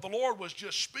as if the Lord was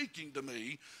just speaking to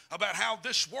me about how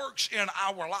this works in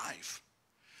our life.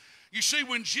 You see,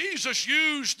 when Jesus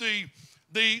used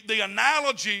the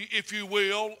analogy, if you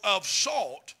will, of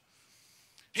salt,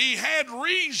 he had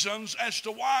reasons as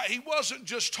to why he wasn't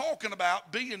just talking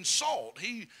about being salt.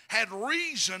 He had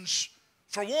reasons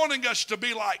for wanting us to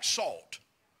be like salt.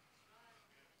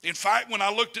 In fact, when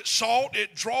I looked at salt,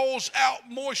 it draws out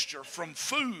moisture from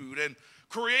food and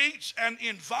creates an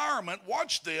environment,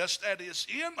 watch this, that is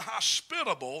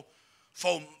inhospitable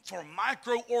for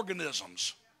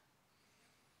microorganisms.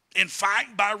 In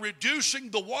fact, by reducing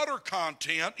the water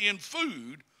content in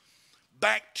food,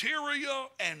 bacteria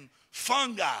and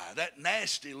fungi, that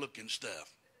nasty looking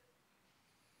stuff,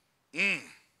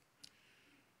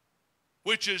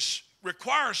 which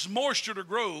requires moisture to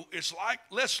grow, is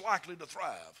less likely to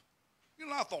thrive. You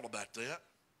know, I thought about that.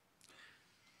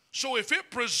 So if it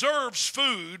preserves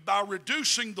food by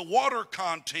reducing the water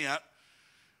content,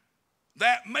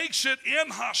 that makes it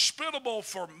inhospitable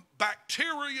for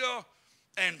bacteria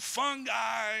and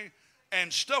fungi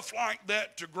and stuff like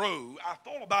that to grow, I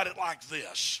thought about it like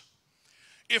this.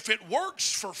 If it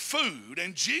works for food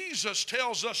and Jesus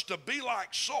tells us to be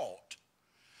like salt,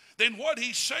 then what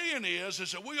he's saying is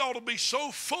that we ought to be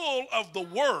so full of the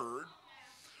Word,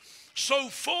 so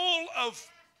full of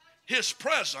his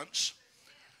presence,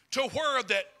 to where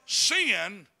that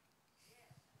sin,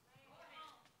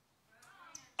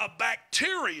 a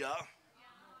bacteria,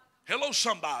 hello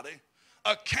somebody,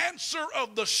 a cancer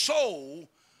of the soul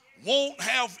won't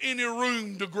have any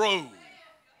room to grow.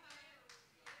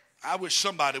 I wish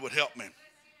somebody would help me.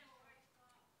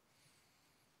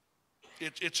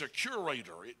 It's a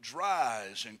curator. It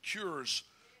dries and cures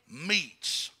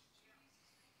meats.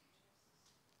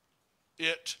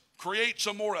 It creates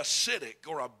a more acidic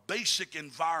or a basic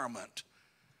environment,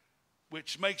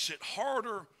 which makes it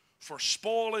harder for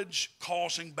spoilage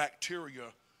causing bacteria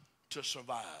to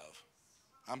survive.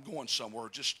 I'm going somewhere.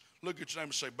 Just look at your neighbor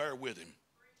and say, bear with him.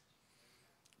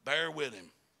 Bear with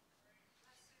him.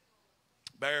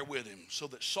 Bear with him so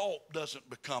that salt doesn't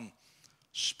become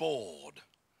spoiled.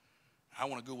 I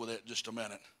want to go with that just a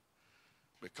minute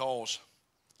because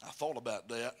I thought about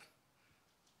that.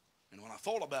 And when I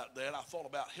thought about that, I thought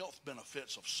about health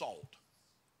benefits of salt.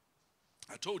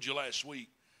 I told you last week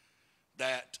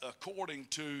that according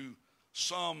to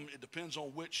some, it depends on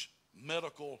which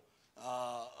medical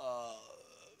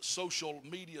social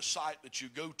media site that you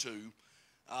go to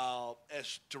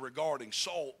as to regarding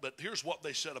salt, but here's what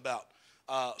they said about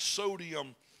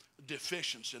sodium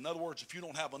deficiency. In other words, if you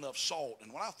don't have enough salt.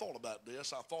 And when I thought about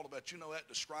this, I thought about, that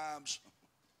describes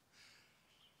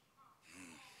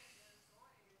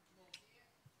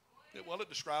it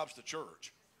describes the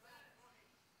church.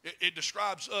 It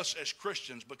describes us as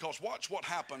Christians, because watch what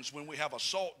happens when we have a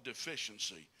salt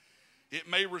deficiency. It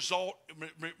may result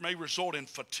in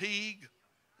fatigue,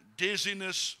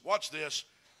 dizziness, watch this,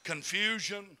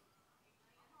 confusion,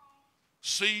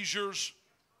 seizures,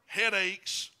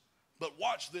 headaches. But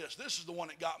watch this. This is the one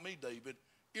that got me, David.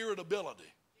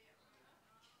 Irritability.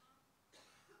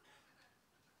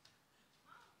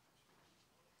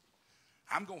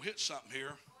 I'm going to hit something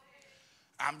here.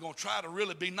 I'm going to try to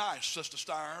really be nice, Sister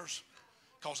Stires,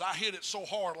 because I hit it so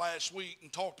hard last week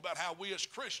and talked about how we as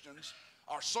Christians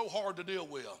are so hard to deal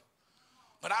with.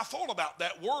 But I thought about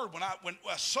that word when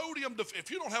sodium, if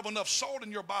you don't have enough salt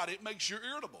in your body, it makes you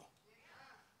irritable.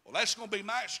 Well, that's going to be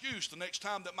my excuse the next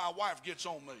time that my wife gets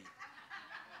on me.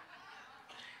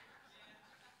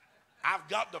 I've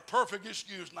got the perfect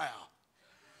excuse now.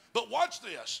 But watch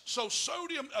this. So a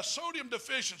sodium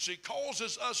deficiency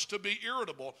causes us to be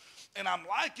irritable, and I'm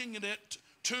likening it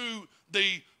to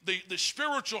the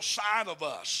spiritual side of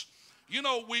us.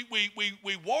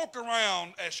 We walk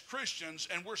around as Christians,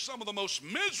 and we're some of the most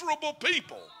miserable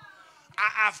people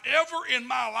I've ever in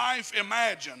my life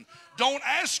imagined. Don't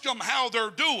ask them how they're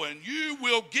doing. You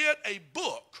will get a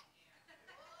book.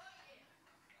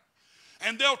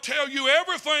 And they'll tell you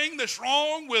everything that's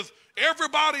wrong with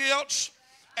everybody else.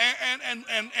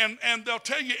 And they'll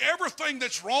tell you everything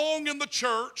that's wrong in the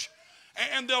church.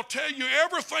 And they'll tell you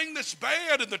everything that's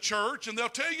bad in the church. And they'll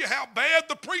tell you how bad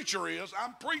the preacher is.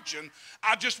 I'm preaching.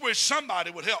 I just wish somebody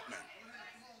would help me.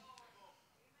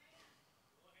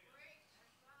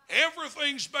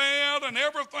 Everything's bad and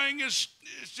everything is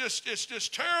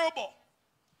just terrible.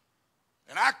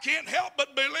 And I can't help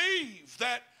but believe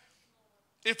that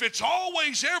if it's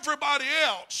always everybody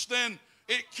else, then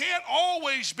it can't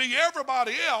always be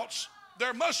everybody else.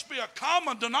 There must be a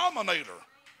common denominator.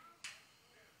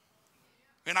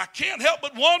 And I can't help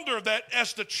but wonder that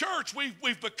as the church,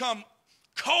 we've become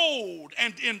cold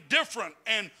and indifferent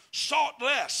and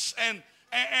sought-less, and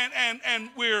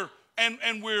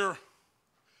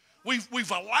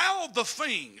we've allowed the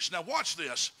things. Now watch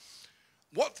this.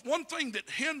 One thing that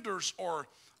hinders or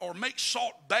makes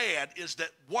salt bad is that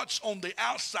what's on the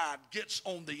outside gets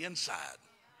on the inside.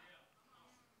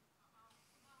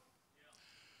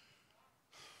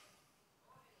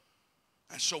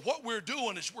 And so what we're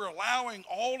doing is we're allowing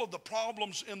all of the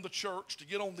problems in the church to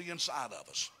get on the inside of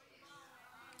us.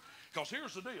 Because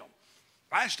here's the deal.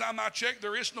 Last time I checked,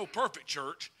 there is no perfect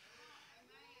church.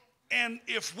 And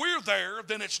if we're there,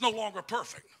 then it's no longer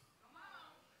perfect.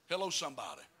 Hello,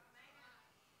 somebody.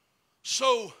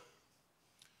 So,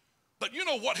 but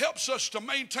what helps us to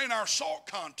maintain our salt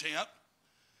content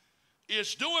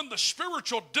is doing the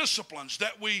spiritual disciplines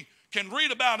that we can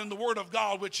read about in the Word of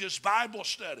God, which is Bible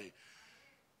study.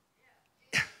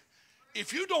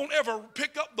 If you don't ever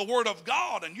pick up the Word of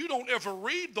God and you don't ever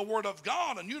read the Word of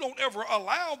God and you don't ever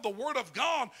allow the Word of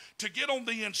God to get on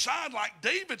the inside, like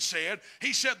David said,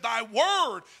 he said, thy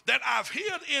word that I've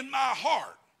hid in my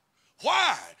heart.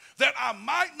 Why? That I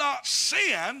might not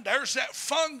sin. There's that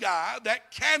fungi,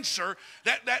 that cancer,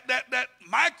 that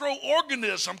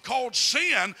microorganism called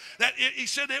sin. He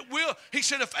said it will. He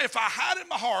said if I hide it in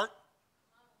my heart,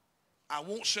 I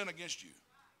won't sin against you.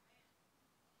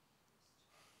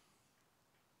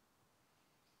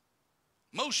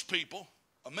 Most people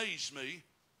amaze me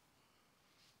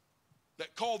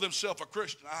that call themselves a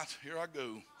Christian. Here I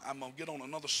go. I'm going to get on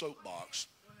another soapbox.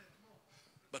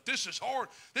 But this is hard.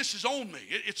 This is on me.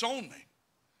 It's on me.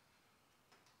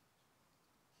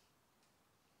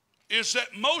 Is that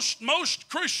most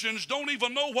Christians don't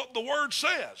even know what the Word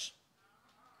says.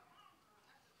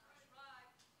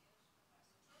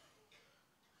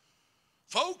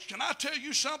 Folks, can I tell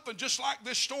you something just like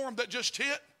this storm that just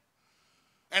hit?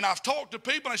 And I've talked to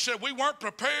people and they said, we weren't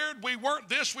prepared, we weren't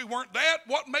this, we weren't that.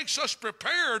 What makes us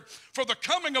prepared for the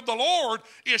coming of the Lord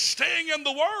is staying in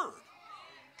the Word.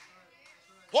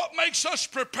 What makes us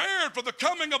prepared for the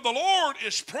coming of the Lord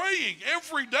is praying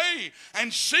every day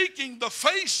and seeking the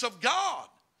face of God.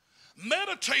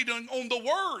 Meditating on the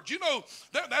Word. You know,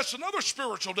 that's another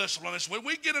spiritual discipline. It's when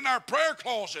we get in our prayer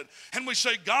closet and we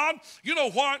say, God, you know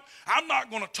what? I'm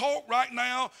not going to talk right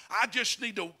now. I just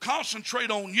need to concentrate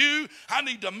on you. I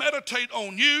need to meditate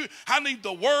on you. I need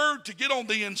the Word to get on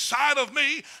the inside of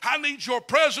me. I need your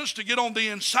presence to get on the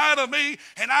inside of me.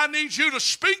 And I need you to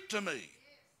speak to me.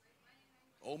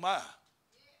 Oh my.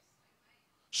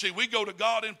 See, we go to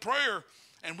God in prayer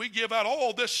and we give out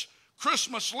all this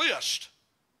Christmas list.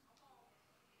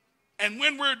 And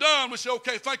when we're done, we say,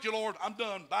 okay, thank you, Lord. I'm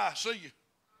done. Bye. See you.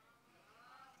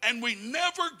 And we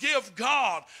never give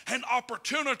God an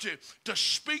opportunity to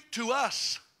speak to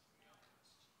us.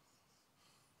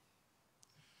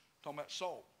 Talking about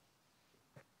salt.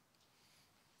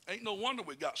 Ain't no wonder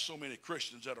we got so many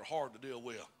Christians that are hard to deal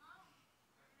with.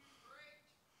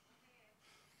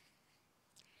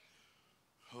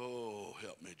 Oh,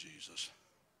 help me, Jesus.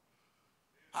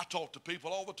 I talk to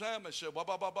people all the time. They say, blah,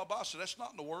 blah, blah, blah, blah. I said, that's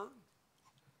not in the Word.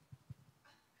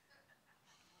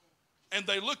 And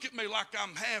they look at me like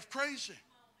I'm half crazy.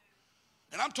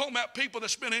 And I'm talking about people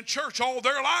that's been in church all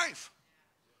their life.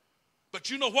 But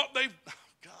you know what they've,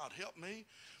 God help me.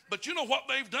 But you know what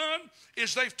they've done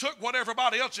is they've took what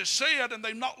everybody else has said and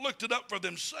they've not looked it up for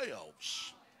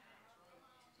themselves.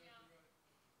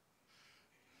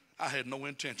 I had no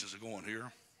intentions of going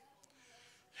here.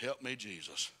 Help me,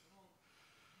 Jesus.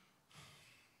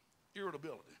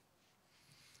 Irritability.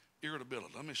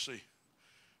 Let me see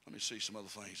some other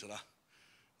things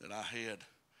that I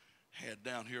had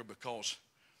down here, because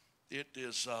it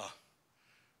is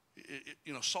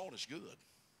salt is good.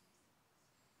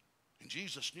 And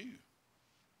Jesus knew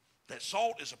that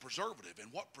salt is a preservative,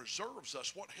 and what preserves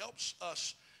us, what helps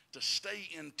us to stay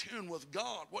in tune with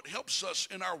God, what helps us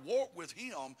in our walk with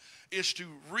Him, is to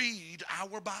read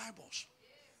our Bibles.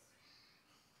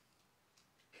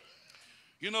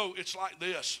 You know, it's like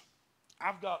this.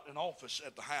 I've got an office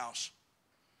at the house,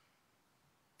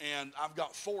 and I've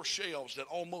got 4 shelves that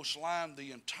almost line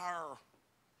the entire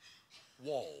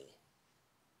wall.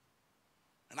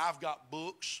 And I've got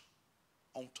books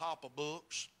on top of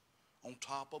books, on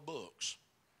top of books,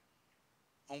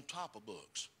 on top of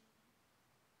books.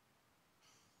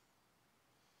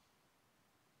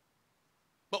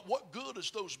 But what good is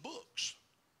those books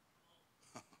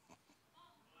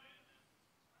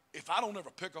if I don't ever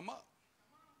pick them up?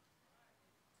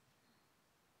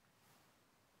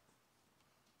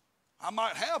 I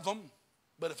might have them,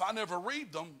 but if I never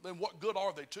read them, then what good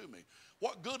are they to me?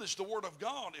 What good is the Word of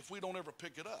God if we don't ever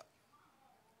pick it up?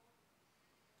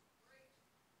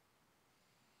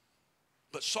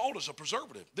 But salt is a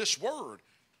preservative. This Word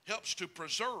helps to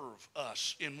preserve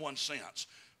us in one sense.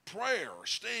 Prayer,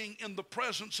 staying in the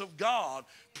presence of God,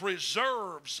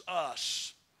 preserves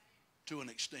us to an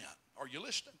extent. Are you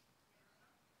listening?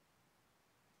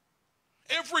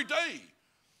 Every day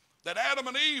that Adam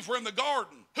and Eve were in the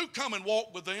garden, who come and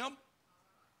walk with them?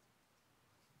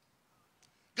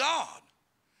 God.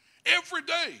 Every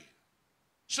day,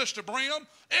 Sister Brim,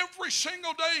 every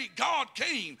single day, God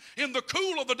came in the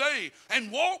cool of the day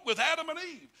and walked with Adam and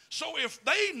Eve. So if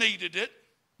they needed it,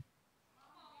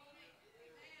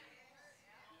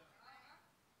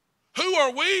 who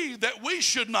are we that we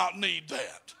should not need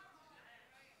that?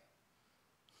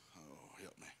 Oh,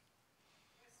 help me.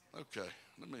 Okay,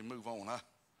 let me move on. I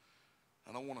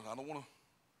don't want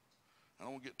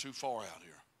to get too far out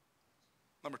here.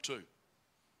 Number 2,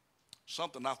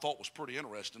 something I thought was pretty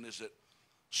interesting is that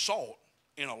salt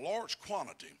in a large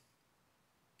quantity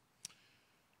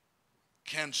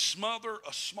can smother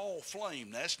a small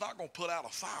flame. Now, it's not going to put out a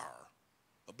fire,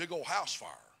 a big old house fire.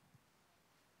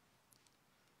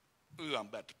 Ooh, I'm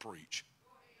about to preach.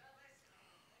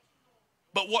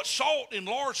 But what salt in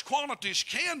large quantities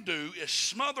can do is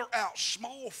smother out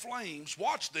small flames,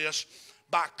 watch this,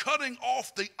 by cutting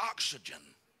off the oxygen.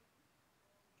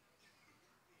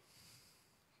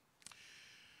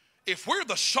 If we're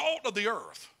the salt of the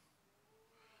earth,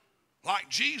 like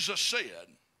Jesus said,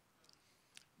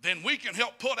 then we can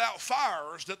help put out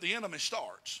fires that the enemy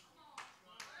starts.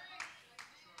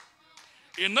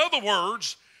 In other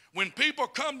words, when people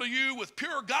come to you with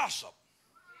pure gossip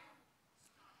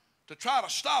to try to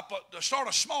start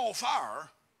a small fire,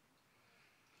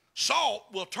 salt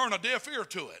will turn a deaf ear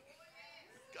to it.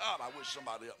 God, I wish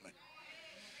somebody helped me.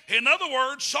 In other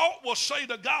words, salt will say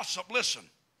to gossip, listen,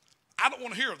 I don't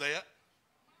want to hear that.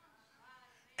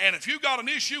 And if you got an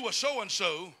issue with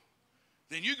so-and-so,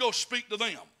 then you go speak to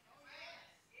them.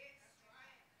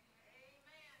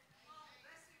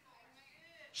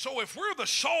 So if we're the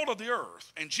salt of the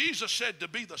earth, and Jesus said to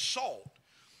be the salt,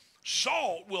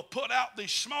 salt will put out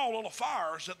these small little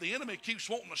fires that the enemy keeps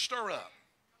wanting to stir up.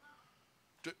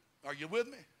 Are you with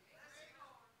me?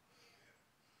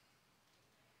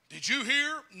 Did you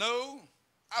hear? No.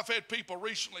 I've had people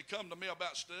recently come to me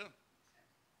about stuff.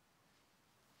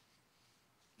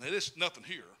 Now, there's nothing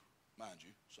here, mind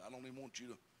you, so I don't even want you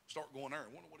to start going there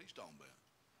and wonder what he's talking about.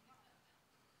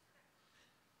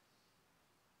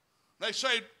 They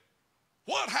say,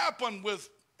 what happened with,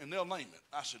 and they'll name it.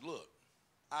 I said, look,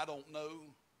 I don't know,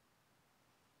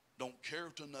 don't care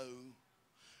to know,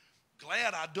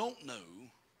 glad I don't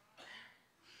know,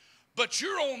 but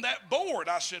you're on that board.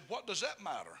 I said, what does that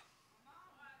matter?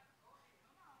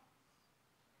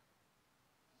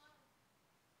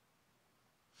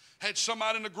 Had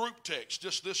somebody in a group text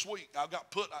just this week. I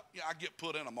get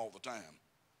put in them all the time.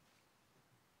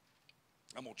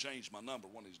 I'm going to change my number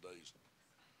one of these days.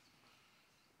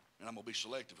 And I'm going to be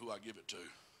selective who I give it to.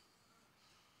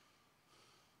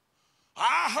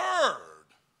 I heard.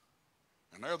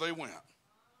 And there they went.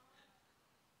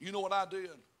 You know what I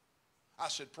did? I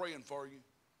said, praying for you.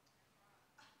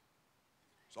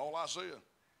 That's all I said.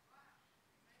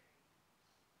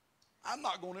 I'm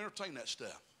not going to entertain that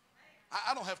stuff.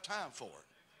 I don't have time for it.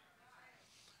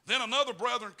 Then another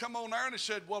brethren come on there and he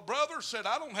said, well, brother, said,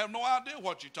 I don't have no idea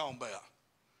what you're talking about.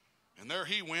 And there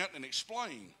he went and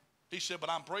explained. He said, but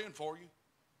I'm praying for you.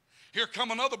 Here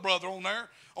come another brother on there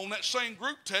on that same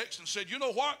group text and said, you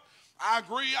know what? I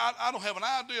agree. I don't have an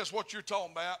idea as what you're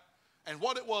talking about. And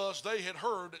what it was, they had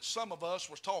heard that some of us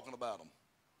was talking about them.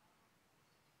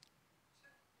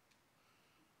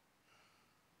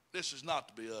 This is not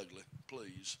to be ugly,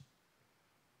 please.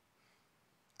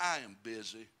 I am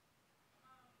busy,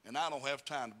 and I don't have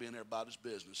time to be in everybody's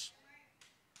business.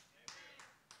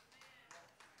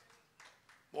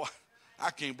 Boy,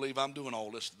 I can't believe I'm doing all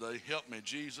this today. Help me,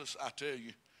 Jesus, I tell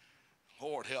you.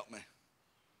 Lord, help me.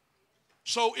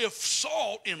 So if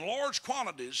salt in large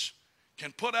quantities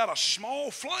can put out a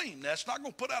small flame, that's not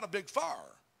going to put out a big fire,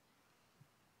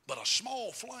 but a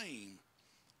small flame,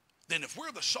 then if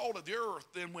we're the salt of the earth,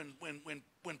 then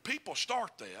when people start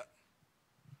that,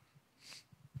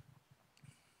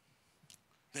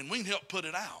 then we can help put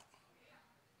it out.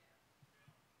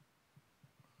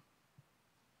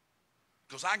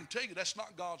 Because I can tell you that's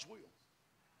not God's will.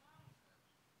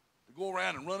 To go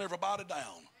around and run everybody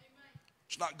down.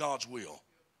 It's not God's will.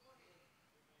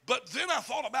 But then I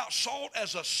thought about salt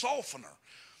as a softener.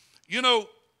 You know,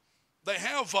 they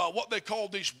have what they call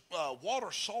these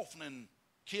water softening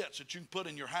kits that you can put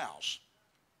in your house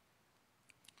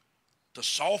to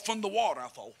soften the water. I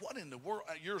thought, what in the world?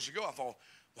 Years ago, I thought,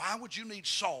 why would you need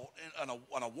salt and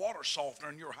a water softener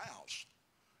in your house?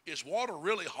 Is water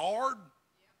really hard?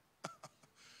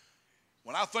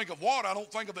 When I think of water, I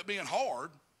don't think of it being hard.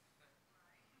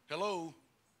 Hello?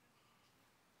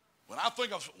 When I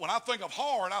think of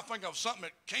hard, I think of something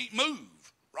that can't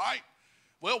move, right?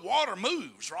 Well, water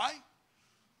moves, right?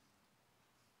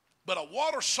 But a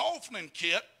water softening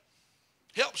kit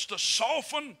helps to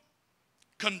soften,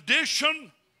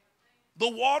 condition the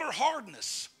water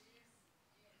hardness.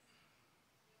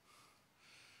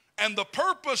 And the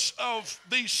purpose of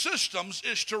these systems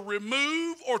is to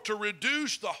remove or to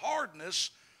reduce the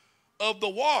hardness of the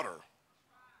water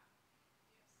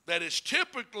that is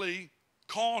typically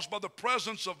caused by the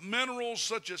presence of minerals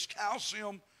such as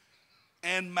calcium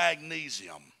and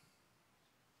magnesium.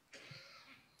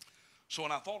 So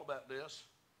when I thought about this,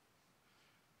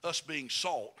 us being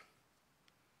salt,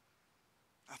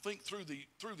 I think through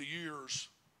the years,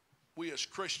 we as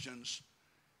Christians,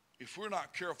 if we're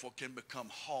not careful, can become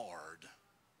hard.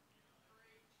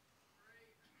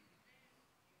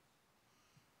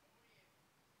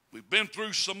 We've been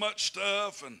through so much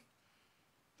stuff, and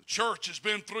the church has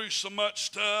been through so much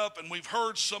stuff, and we've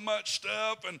heard so much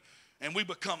stuff, and we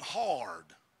become hard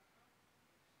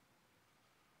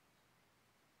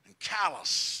and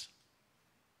callous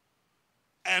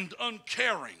and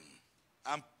uncaring.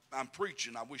 I'm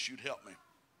preaching. I wish you'd help me.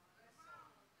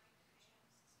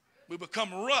 We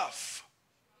become rough.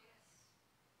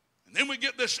 And then we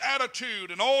get this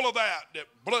attitude and all of that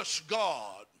bless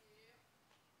God,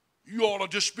 you ought to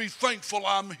just be thankful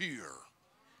I'm here.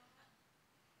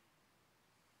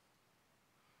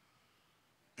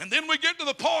 And then we get to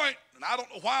the point, and I don't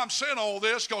know why I'm saying all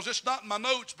this because it's not in my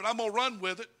notes, but I'm going to run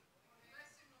with it.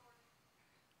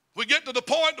 We get to the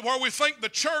point where we think the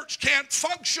church can't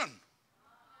function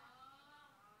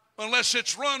unless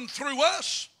it's run through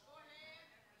us.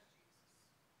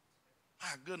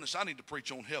 My goodness, I need to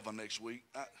preach on heaven next week.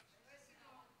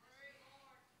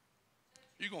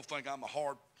 You're going to think I'm a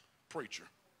hard preacher.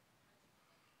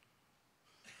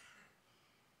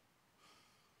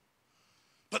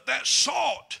 But that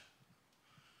salt,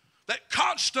 that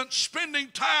constant spending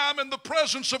time in the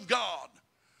presence of God,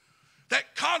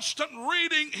 that constant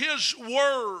reading His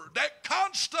Word, that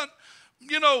constant,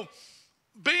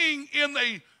 being in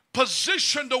a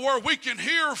position to where we can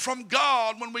hear from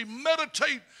God when we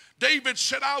meditate. David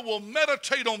said, I will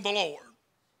meditate on the Lord.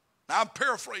 Now, I'm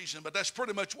paraphrasing, but that's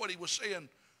pretty much what he was saying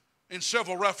in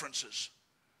several references.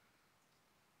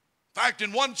 In fact,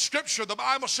 in one scripture, the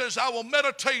Bible says, I will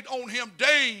meditate on Him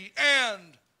day and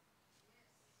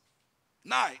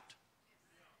night.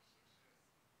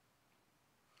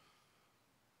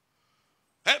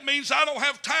 That means I don't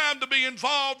have time to be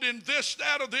involved in this,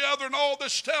 that, or the other, and all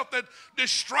this stuff that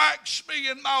distracts me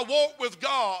in my walk with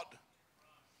God.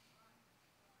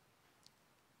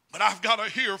 But I've got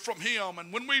to hear from Him.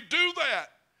 And when we do that,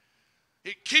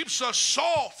 it keeps us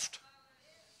soft.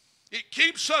 It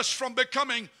keeps us from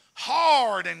becoming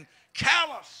hard and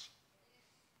callous.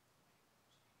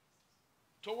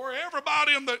 To where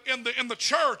everybody in the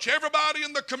church, everybody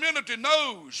in the community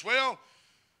knows, well,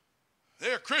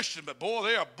 they're a Christian, but boy,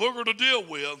 they're a booger to deal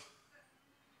with.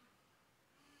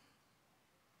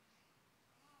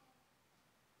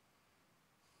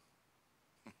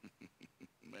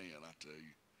 Man, I tell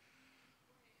you,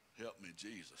 help me,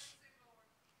 Jesus.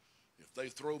 If they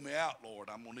throw me out, Lord,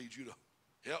 I'm going to need you to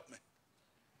help me.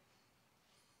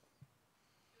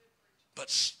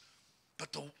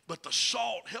 But the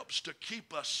salt helps to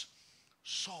keep us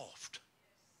soft.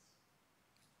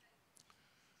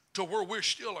 To where we're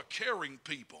still a caring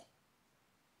people.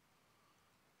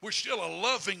 We're still a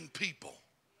loving people.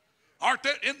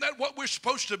 Isn't that what we're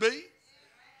supposed to be?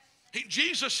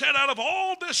 Jesus said out of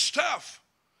all this stuff,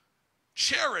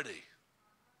 charity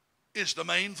is the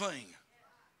main thing.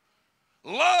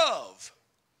 Love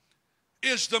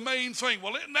is the main thing.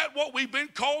 Well, isn't that what we've been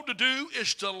called to do,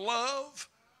 is to love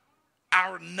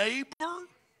our neighbor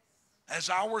as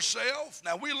ourselves?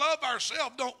 Now, we love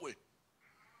ourselves, don't we?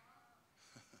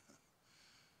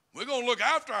 We're going to look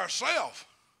after ourselves.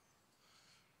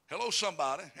 Hello,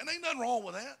 somebody. And ain't nothing wrong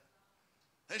with that.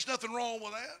 There's nothing wrong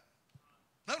with that.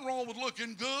 Nothing wrong with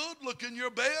looking good, looking your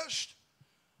best,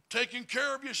 taking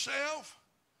care of yourself,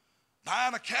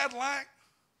 buying a Cadillac.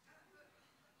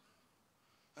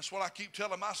 That's what I keep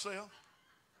telling myself.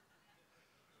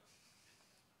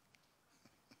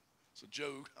 It's a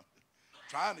joke. I'm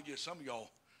trying to get some of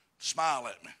y'all to smile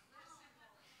at me.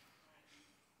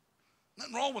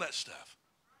 Nothing wrong with that stuff.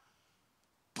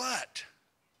 But,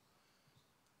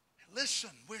 listen,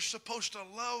 we're supposed to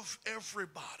love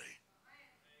everybody.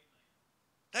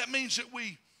 That means that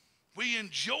we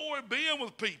enjoy being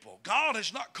with people. God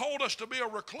has not called us to be a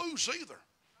recluse either.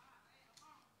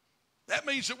 That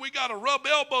means that we got to rub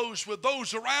elbows with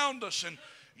those around us, and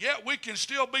yet we can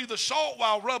still be the salt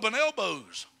while rubbing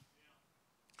elbows.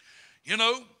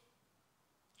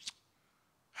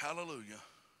 Hallelujah.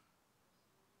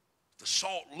 The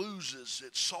salt loses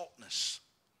its saltness.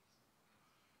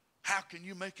 How can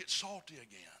you make it salty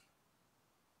again?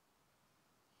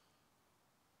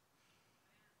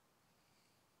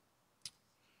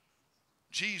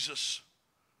 Jesus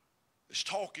is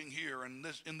talking here in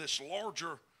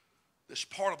this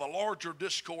part of a larger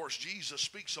discourse. Jesus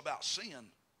speaks about sin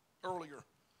earlier,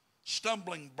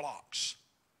 stumbling blocks,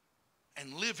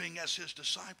 and living as His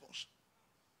disciples.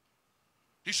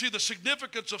 You see, the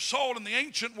significance of salt in the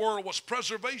ancient world was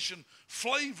preservation,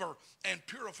 flavor, and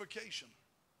purification.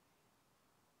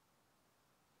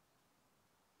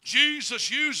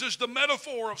 Jesus uses the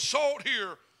metaphor of salt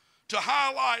here to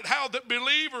highlight how that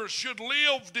believers should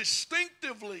live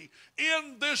distinctively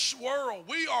in this world.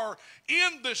 We are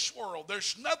in this world.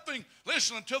 There's nothing,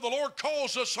 listen, until the Lord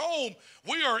calls us home,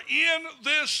 we are in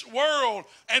this world,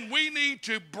 and we need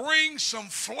to bring some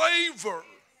flavor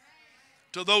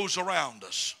to those around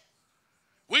us.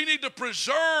 We need to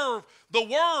preserve the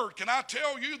Word. Can I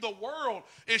tell you, the world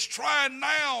is trying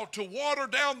now to water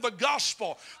down the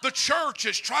gospel. The church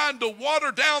is trying to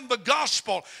water down the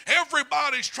gospel.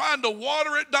 Everybody's trying to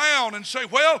water it down and say,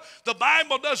 well, the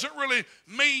Bible doesn't really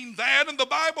mean that, and the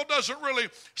Bible doesn't really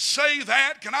say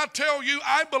that. Can I tell you,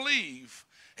 I believe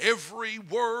every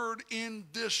word in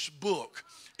this book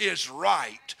is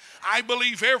right. I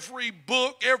believe every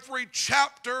book, every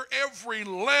chapter, every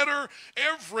letter,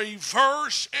 every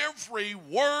verse, every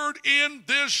word in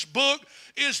this book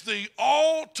is the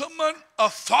ultimate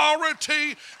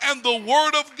authority and the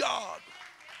Word of God.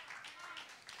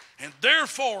 And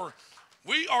therefore,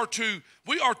 we are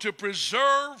to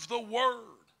preserve the Word.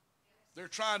 They're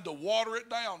trying to water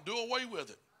it down, do away with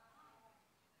it.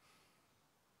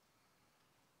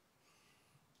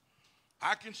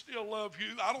 I can still love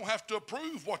you. I don't have to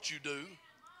approve what you do.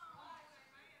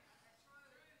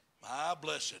 My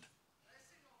blessed.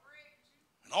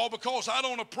 And all because I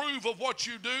don't approve of what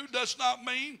you do does not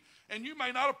mean, and you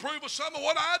may not approve of some of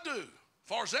what I do, as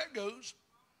far as that goes.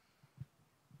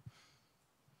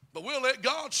 But we'll let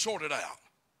God sort it out.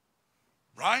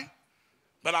 Right?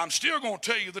 But I'm still going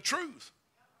to tell you the truth.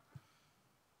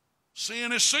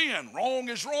 Sin is sin. Wrong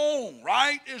is wrong.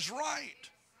 Right is right.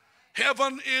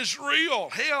 Heaven is real.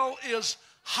 Hell is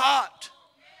hot.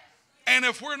 And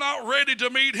if we're not ready to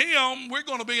meet Him, we're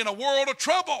going to be in a world of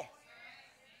trouble.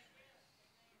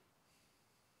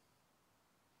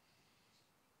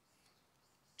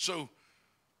 So,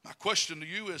 my question to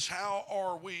you is, how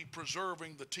are we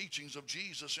preserving the teachings of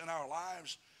Jesus in our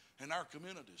lives and our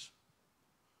communities?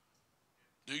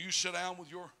 Do you sit down with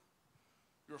your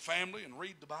family and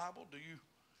read the Bible?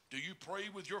 Do you pray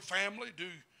with your family?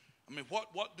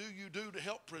 What do you do to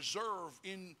help preserve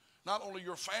in not only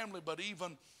your family, but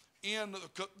even in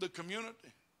the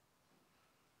community?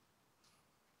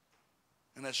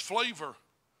 And as flavor,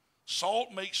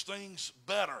 salt makes things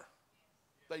better.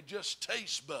 They just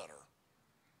taste better.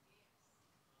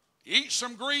 Eat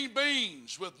some green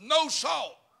beans with no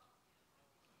salt.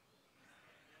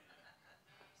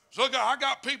 So I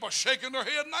got people shaking their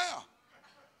head now.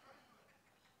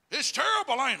 It's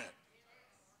terrible, ain't it?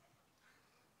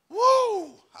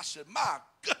 Woo! I said, my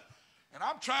God. And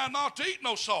I'm trying not to eat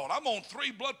no salt. I'm on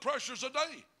 3 blood pressures a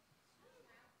day.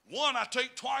 1 I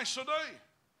take twice a day.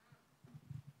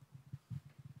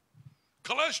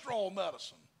 Cholesterol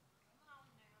medicine.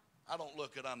 I don't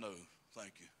look it, I know.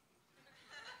 Thank you.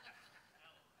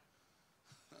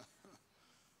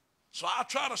 So I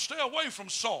try to stay away from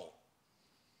salt.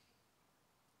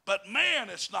 But man,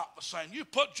 it's not the same. You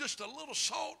put just a little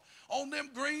salt on them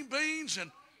green beans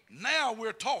and now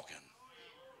we're talking.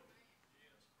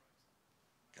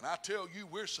 Can I tell you,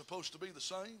 we're supposed to be the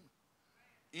same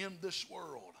in this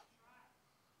world?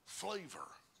 Flavor.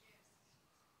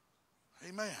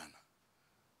 Amen.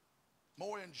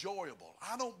 More enjoyable.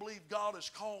 I don't believe God has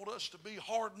called us to be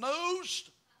hard-nosed.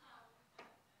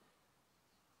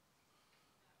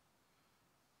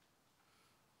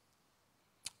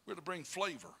 We're to bring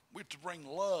flavor. We're to bring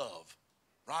love,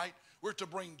 right? We're to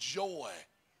bring joy.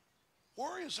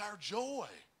 Where is our joy?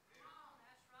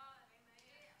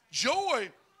 Joy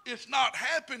is not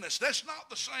happiness. That's not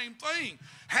the same thing.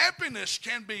 Happiness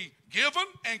can be given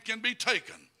and can be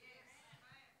taken.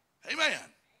 Amen.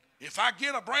 If I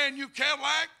get a brand new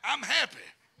Cadillac, I'm happy.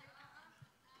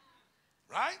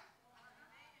 Right?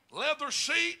 Leather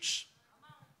seats.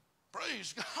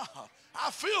 Praise God.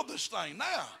 I feel this thing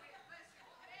now.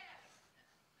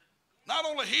 Not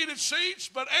only heated seats,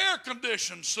 but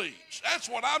air-conditioned seats. That's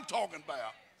what I'm talking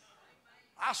about.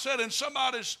 I sat in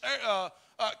somebody's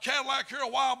Cadillac here a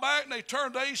while back, and they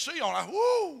turned the AC on.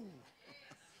 Woo!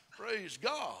 Praise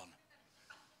God.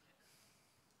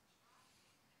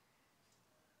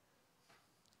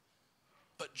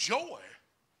 But joy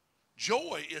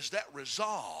is that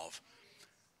resolve.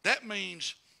 That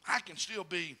means I can still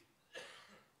be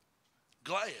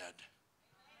glad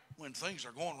when things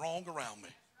are going wrong around me.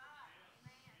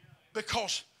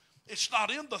 Because it's not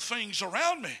in the things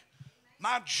around me.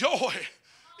 My joy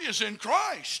is in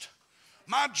Christ.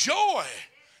 My joy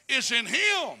is in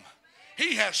Him.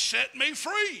 He has set me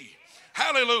free.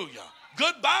 Hallelujah.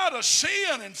 Goodbye to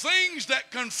sin and things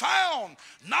that confound.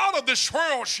 Not of this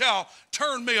world shall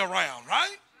turn me around,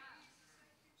 right?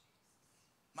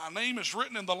 My name is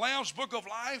written in the Lamb's Book of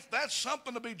Life. That's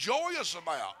something to be joyous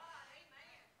about.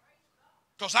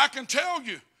 Because I can tell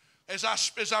you, as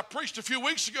I preached a few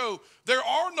weeks ago, there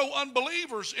are no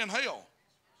unbelievers in hell.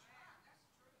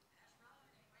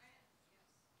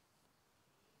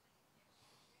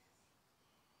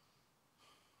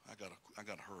 I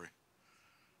gotta hurry.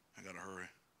 I gotta hurry.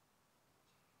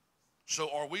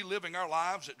 So are we living our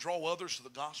lives that draw others to the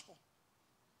gospel?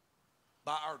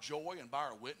 By our joy and by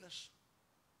our witness?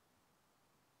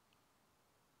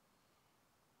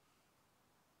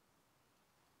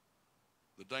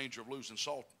 The danger of losing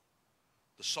salt,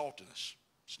 the saltiness,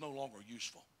 it's no longer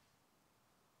useful.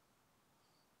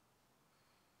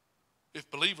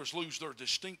 If believers lose their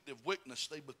distinctive witness,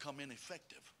 they become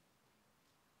ineffective.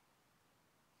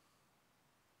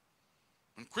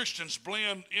 When Christians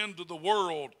blend into the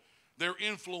world, their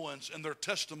influence and their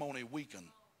testimony weaken.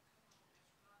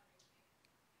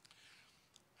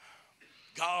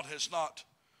 God has not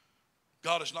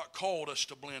called us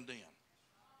to blend in.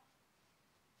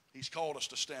 He's called us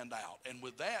to stand out. And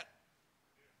with that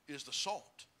is the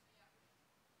salt.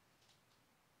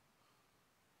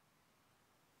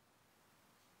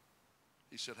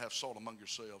 He said, have salt among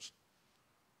yourselves.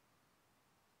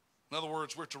 In other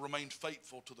words, we're to remain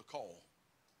faithful to the call.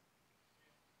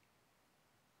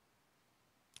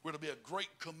 We're to be a great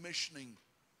commissioning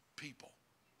people.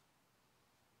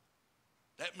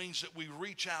 That means that we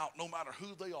reach out no matter who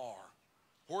they are,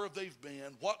 where they've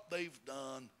been, what they've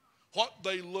done, what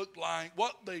they look like,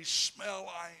 what they smell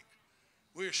like.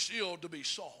 We're still to be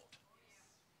salt.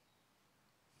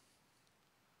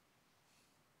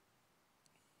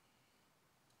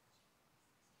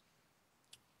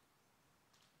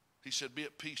 He said, be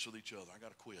at peace with each other. I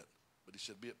got to quit. But he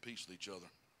said, be at peace with each other.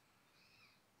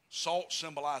 Salt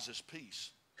symbolizes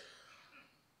peace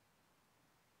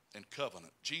and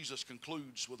covenant. Jesus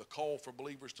concludes with a call for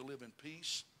believers to live in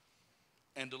peace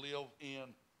and to live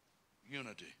in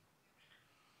unity.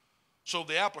 So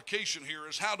the application here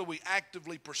is, how do we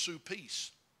actively pursue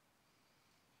peace?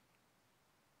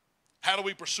 How do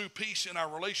we pursue peace in our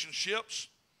relationships?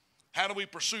 How do we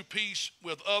pursue peace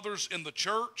with others in the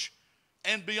church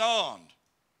and beyond?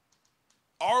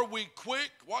 Are we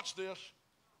quick, watch this,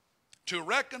 to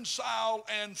reconcile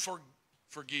and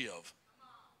forgive?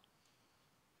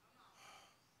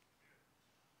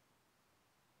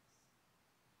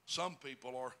 Some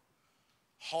people are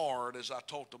hard, as I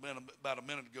talked about a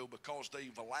minute ago, because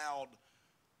they've allowed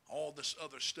all this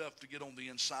other stuff to get on the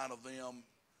inside of them,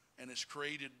 and it's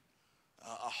created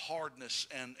a hardness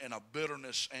and a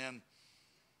bitterness and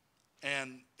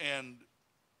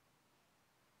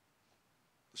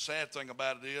the sad thing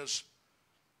about it is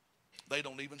they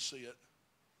don't even see it.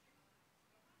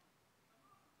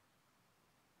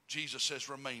 Jesus says,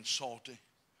 remain salty.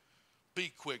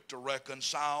 Be quick to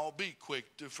reconcile. Be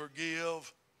quick to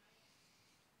forgive.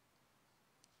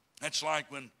 It's like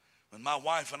when my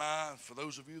wife and I, for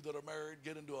those of you that are married,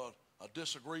 get into a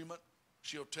disagreement,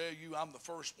 she'll tell you, I'm the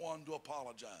first one to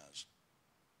apologize.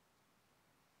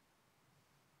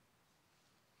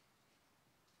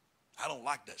 I don't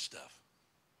like that stuff.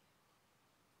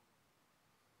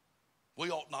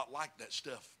 We ought not like that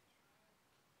stuff,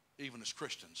 even as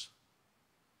Christians.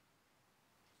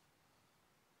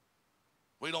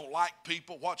 We don't like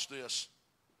people, watch this,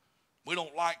 we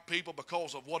don't like people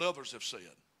because of what others have said.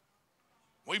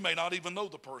 We may not even know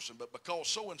the person, but because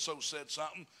so-and-so said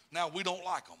something, now we don't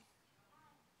like them.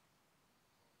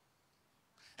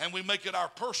 And we make it our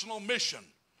personal mission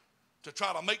to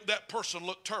try to make that person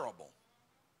look terrible.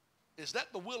 Is that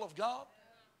the will of God?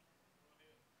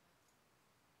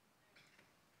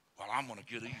 Well, I'm going to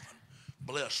get even.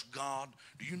 Bless God.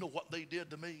 Do you know what they did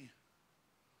to me?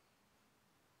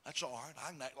 That's all right.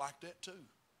 I can act like that too.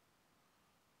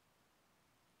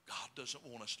 God doesn't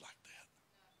want us like that.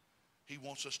 He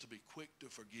wants us to be quick to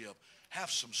forgive. Have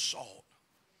some salt.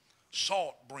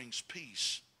 Salt brings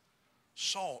peace.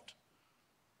 Salt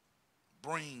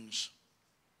brings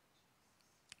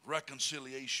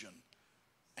reconciliation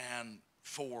and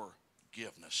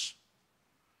forgiveness.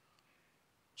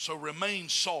 So remain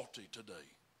salty today.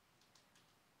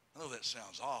 I know that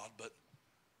sounds odd, but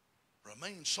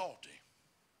remain salty.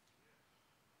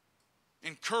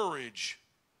 Encourage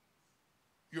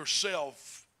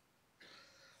yourself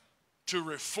to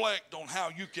reflect on how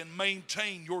you can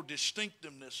maintain your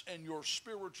distinctiveness and your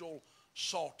spiritual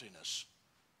saltiness.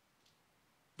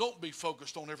 Don't be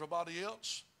focused on everybody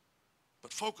else,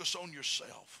 but focus on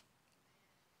yourself.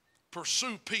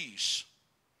 Pursue peace.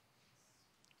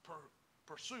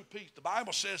 Pursue peace. The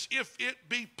Bible says, if it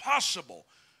be possible,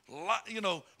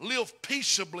 live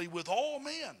peaceably with all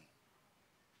men.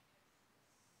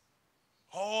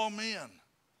 All men.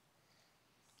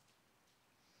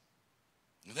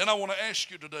 And then I want to ask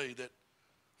you today that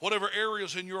Whatever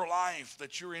areas in your life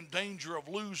that you're in danger of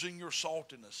losing your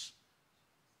saltiness,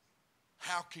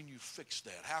 how can you fix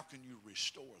that? How can you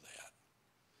restore that?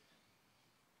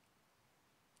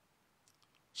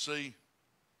 See,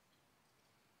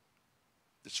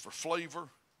 it's for flavor.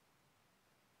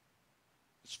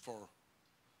 It's for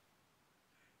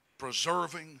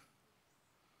preserving.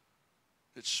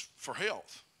 It's for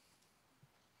health.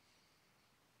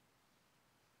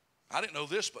 I didn't know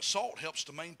this, but salt helps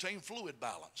to maintain fluid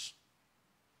balance,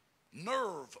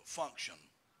 nerve function,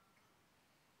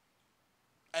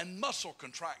 and muscle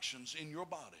contractions in your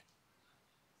body.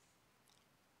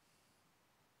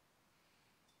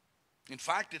 In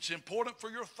fact, it's important for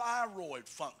your thyroid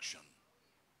function.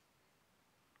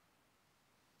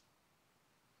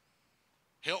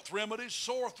 Health remedies,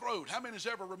 sore throat. How many has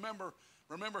ever remember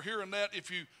hearing that? If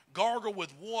you gargle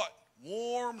with what?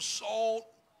 Warm salt.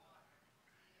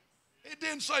 It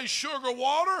didn't say sugar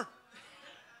water.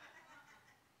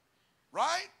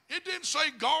 Right? It didn't say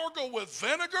gargle with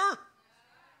vinegar.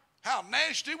 How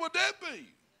nasty would that be?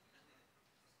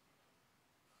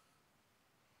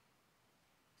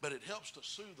 But it helps to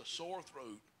soothe a sore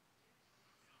throat.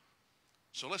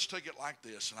 So let's take it like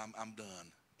this, and I'm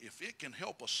done. If it can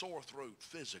help a sore throat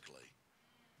physically,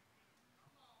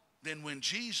 then when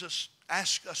Jesus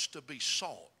asked us to be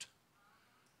salt,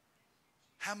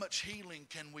 how much healing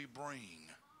can we bring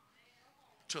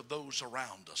to those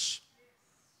around us?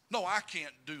 No, I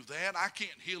can't do that. I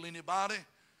can't heal anybody.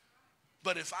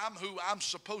 But if I'm who I'm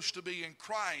supposed to be in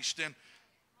Christ, then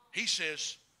he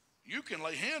says, you can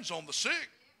lay hands on the sick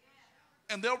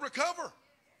and they'll recover.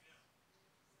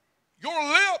 Your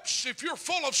lips, if you're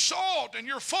full of salt and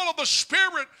you're full of the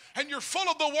Spirit and you're full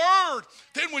of the Word,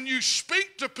 then when you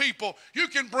speak to people, you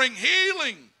can bring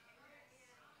healing.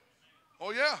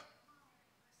 Oh yeah.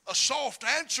 A soft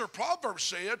answer, Proverbs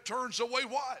said, turns away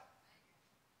what?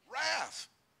 Wrath.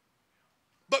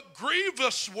 But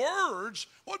grievous words,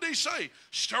 what did he say?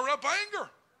 Stir up anger.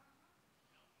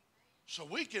 So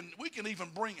we can even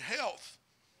bring health,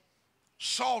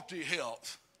 salty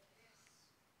health,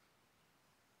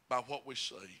 by what we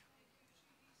say.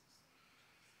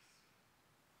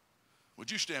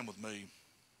 Would you stand with me?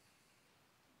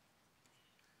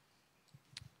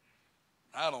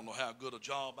 I don't know how good a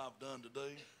job I've done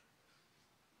today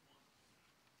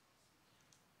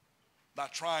by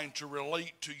trying to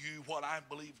relate to you what I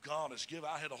believe God has given.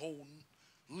 I had a whole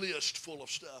list full of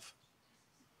stuff.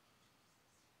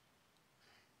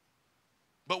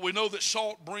 But we know that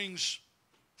salt brings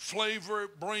flavor,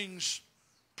 it brings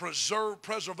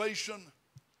preservation.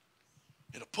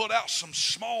 It'll put out some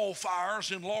small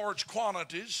fires in large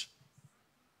quantities.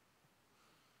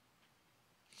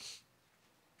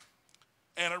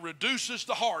 And it reduces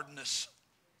the hardness.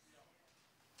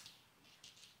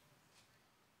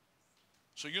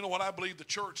 So you know what I believe the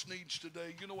church needs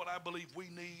today? You know what I believe we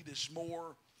need is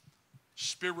more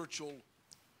spiritual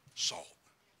salt.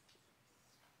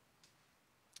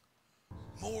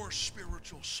 More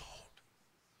spiritual salt.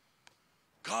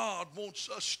 God wants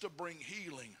us to bring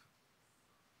healing.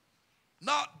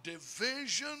 Not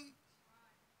division.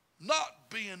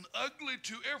 Not being ugly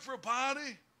to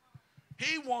everybody.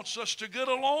 He wants us to get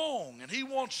along, and he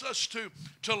wants us to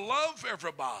love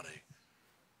everybody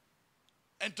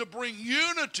and to bring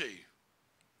unity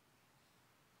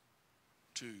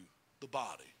to the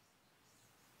body.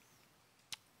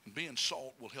 And being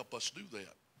salt will help us do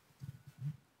that.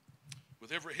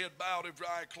 With every head bowed, every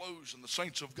eye closed, and the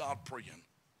saints of God praying.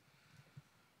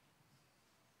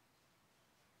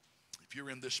 If you're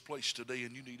in this place today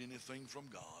and you need anything from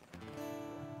God,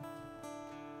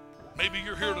 maybe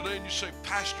you're here today and you say,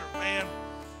 Pastor, man,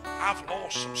 I've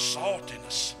lost some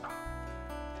saltiness.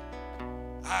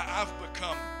 I've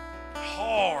become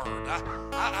hard.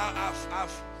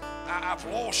 I've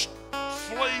lost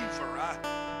flavor.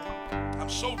 I'm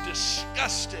so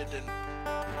disgusted and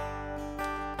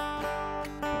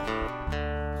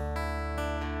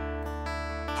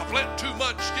I've let too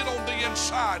much get on the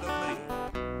inside of me.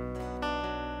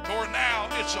 For now,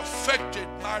 it's affected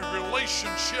my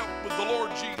relationship with the Lord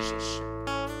Jesus.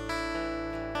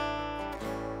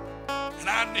 And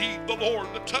I need the Lord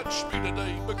to touch me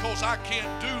today because I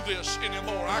can't do this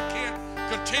anymore. I can't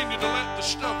continue to let the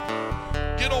stuff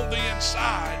get on the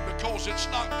inside because it's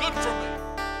not good for me.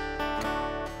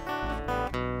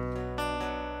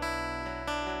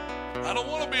 I don't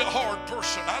want to be a hard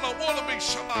person. I don't want to be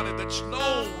somebody that's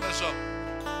known as a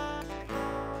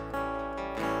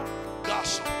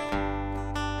gossip,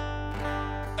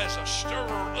 as a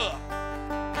stirrer up.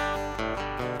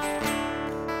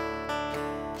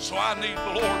 So I need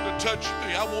the Lord to touch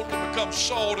me. I want to become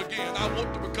salt again. I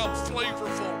want to become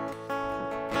flavorful.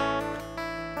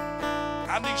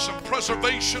 I need some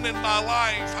preservation in my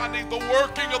life. I need the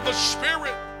working of the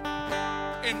Spirit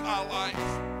in my life.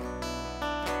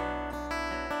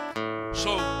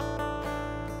 So,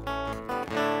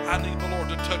 I need the Lord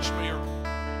to touch me. Or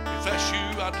if that's you,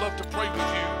 I'd love to pray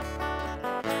with you.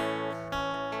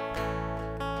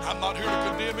 I'm not here to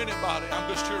condemn anybody. I'm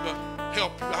just here to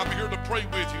help you. I'm here to pray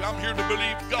with you. I'm here to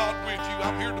believe God with you.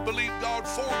 I'm here to believe God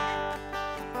for you.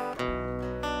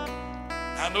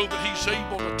 I know that He's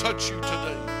able to touch you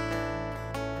today.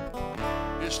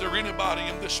 Is there anybody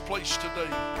in this place today?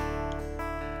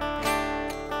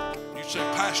 You say,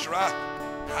 Pastor, I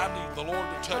need the Lord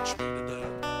to touch me today.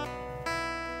 I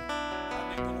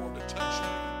need the Lord to touch me.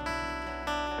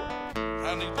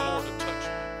 I need the Lord to touch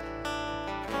me.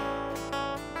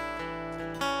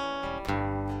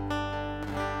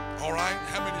 All right,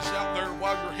 how many's out there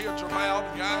while your heads are bowed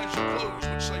and your eyes are closed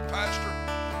would say, Pastor,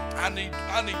 I need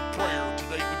prayer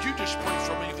today. Would you just pray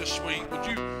for me this week? Would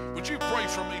you pray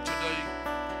for me today?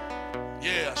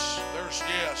 Yes, there's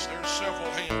several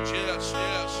hands. Yes.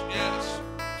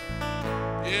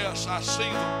 Yes, I see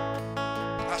them.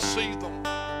 I see them.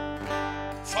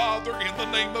 Father, in the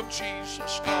name of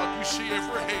Jesus, God, you see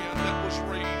every hand that was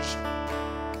raised.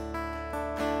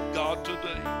 God,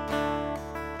 today,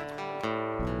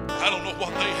 I don't know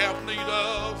what they have need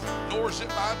of, nor is it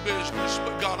my business,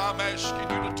 but God, I'm asking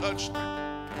you to touch them.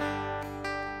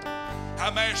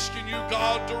 I'm asking you,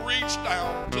 God, to reach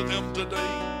down to them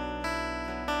today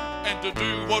and to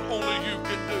do what only you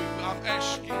can do. I'm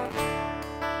asking for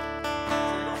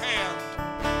your hand,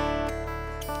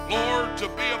 Lord, to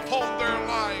be upon their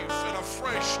life in a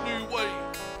fresh new way.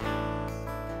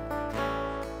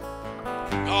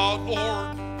 God,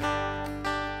 Lord,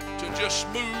 to just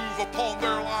move upon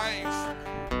their life,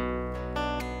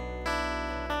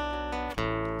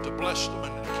 to bless them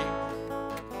and to keep them.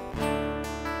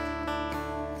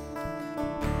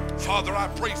 Father, I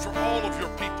pray for all of your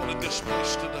people in this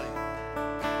place today.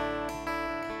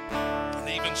 And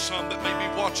even some that may be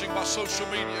watching by social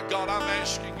media, God, I'm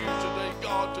asking you today,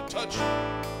 God, to touch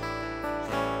them.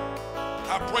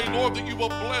 I pray, Lord, that you will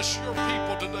bless your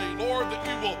people today. Lord, that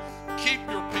you will keep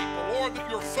your people. Lord, that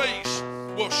your face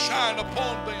will shine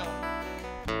upon them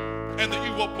and that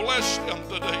you will bless them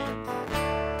today.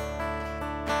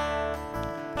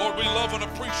 Lord, we love and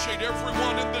appreciate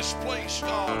everyone in this place,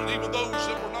 God, and even those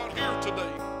that were not here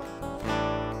today.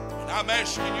 And I'm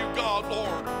asking you, God,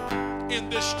 Lord, in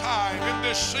this time, in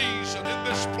this season, in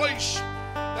this place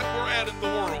that we're at in the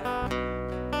world,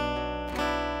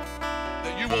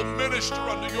 that you will minister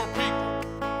unto your people,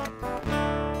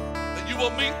 that you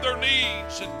will meet their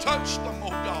needs and touch them, oh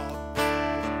God.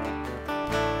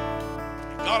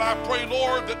 God, I pray,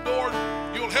 Lord, that, Lord,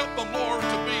 you'll help them, Lord,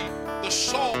 to be the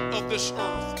salt of this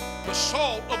earth, the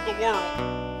salt of the world.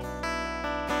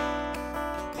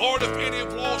 Lord, if any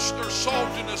have lost their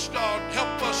saltiness, God,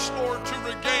 help us, Lord, to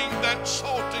regain that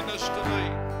saltiness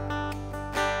today.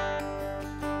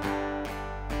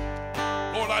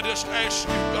 Lord, I just ask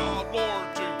you, God,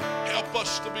 Lord, to help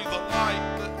us to be the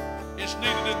light that is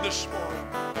needed in this world.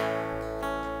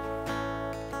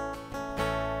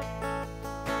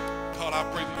 God, I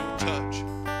pray that you'll touch.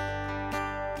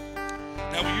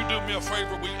 Now, will you do me a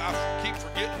favor? I keep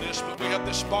forgetting this, but we have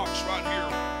this box right here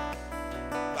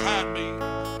behind me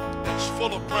that's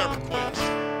full of prayer requests.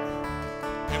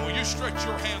 And will you stretch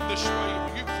your hand this way? And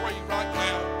will you pray right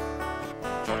now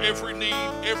for every need,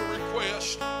 every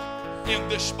request in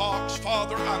this box?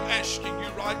 Father, I'm asking you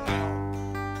right now.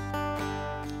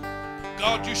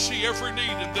 God, you see every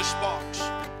need in this box.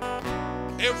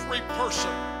 Every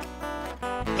person.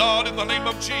 God, in the name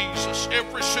of Jesus,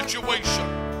 every situation,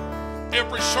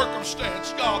 every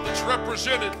circumstance, God, that's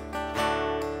represented,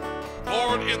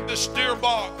 Lord, in this dear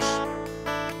box.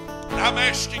 And I'm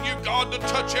asking you, God, to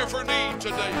touch every need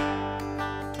today.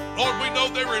 Lord, we know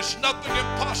there is nothing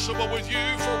impossible with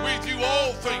you, for with you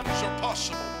all things are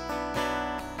possible.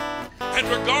 And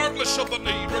regardless of the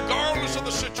need, regardless of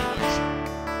the situation,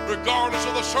 regardless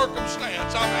of the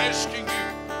circumstance, I'm asking you,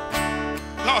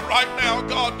 God, right now,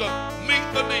 God, to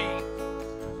meet the need.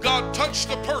 God, touch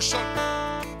the person,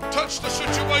 touch the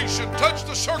situation, touch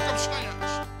the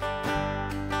circumstance.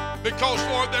 Because,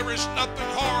 Lord, there is nothing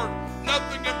hard,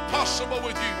 nothing impossible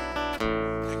with you.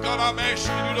 And God, I'm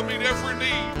asking you to meet every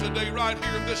need today right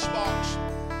here in this box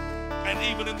and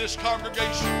even in this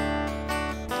congregation.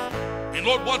 And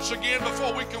Lord, once again,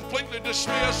 before we completely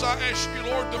dismiss, I ask you,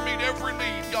 Lord, to meet every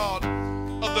need, God,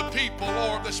 of the people,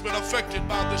 Lord, that's been affected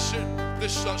by this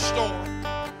storm.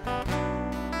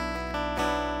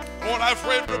 Lord, I've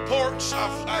read reports,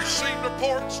 I've seen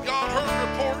reports, God, heard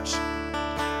reports,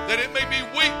 that it may be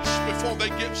weeks before they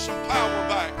get some power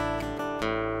back.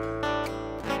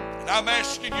 I'm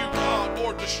asking you, God,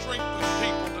 Lord, to strengthen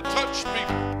people, to touch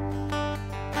people.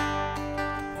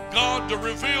 God, to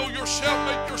reveal yourself,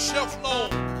 make yourself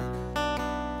known.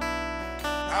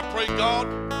 I pray, God,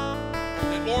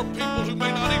 that, Lord, people who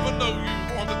may not even know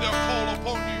you, Lord, that they'll call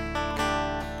upon you.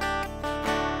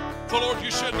 For, Lord,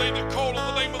 you said they that call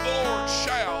on the name of the Lord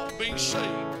shall be saved.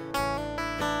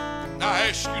 And I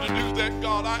ask you to do that,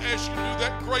 God. I ask you to do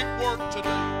that great work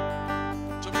today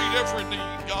to meet every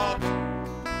need, God.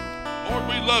 Lord,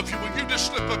 we love you. Will you just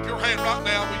slip up your hand right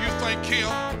now? Will you thank him?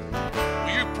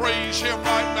 Will you praise him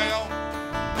right now?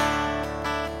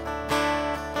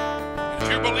 If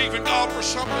you're believing God for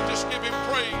something, just give him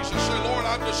praise and say, Lord,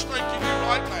 I'm just thanking you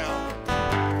right now.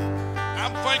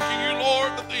 I'm thanking you,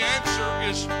 Lord, that the answer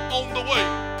is on the way.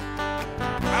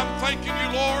 I'm thanking you,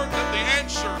 Lord, that the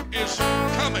answer is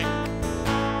coming.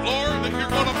 Lord, that you're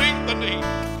going to meet the need.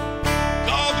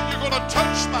 God, that you're going to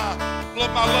touch my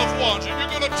loved ones, and you're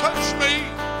going to touch me,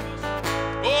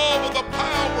 oh, with the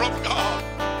power of God.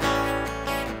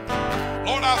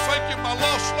 Lord, I thank you my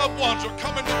lost loved ones are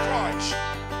coming to Christ.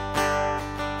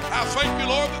 I thank you,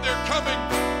 Lord, that they're coming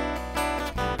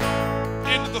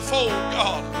into the fold,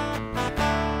 God.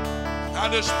 I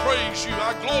just praise you.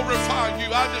 I glorify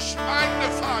you. I just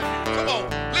magnify you. Come on,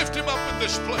 lift him up in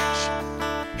this place.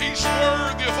 He's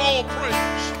worthy of all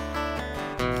praise.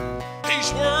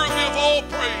 He's worthy of all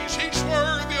praise. He's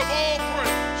worthy of all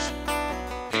praise.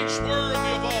 He's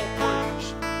worthy of all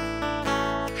praise.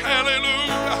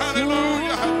 Hallelujah,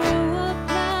 hallelujah, hallelujah.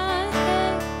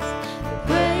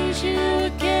 Praise you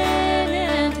again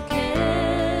and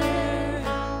again.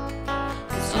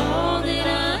 'Cause all that I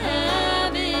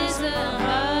have is a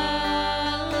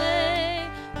hallelujah,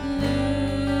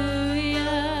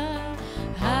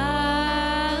 hallelujah.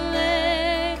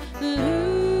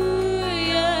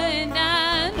 And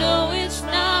I know it's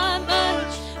not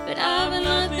much, but I've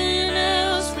nothing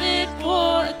else fit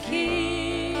for a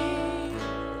king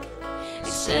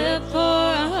except for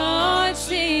a heart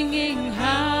singing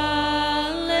hallelujah,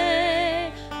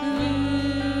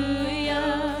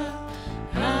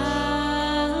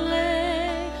 hallelujah.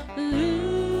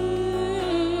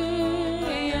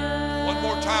 One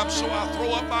more time, so I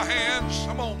throw up my hands.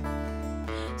 Come on.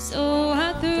 So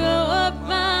I throw up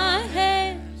my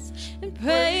hands and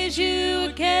praise you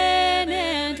again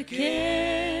and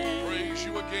again. Praise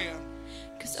you again.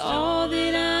 'Cause all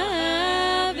that I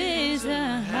have is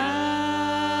a hallelujah,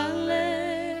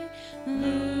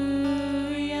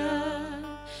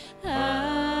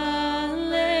 hallelujah.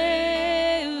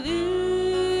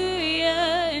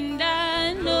 And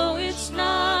I know it's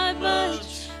not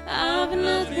much, I've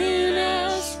nothing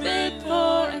else fit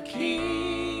for a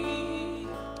king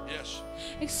Yes.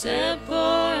 except for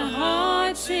a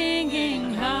heart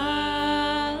singing hallelujah,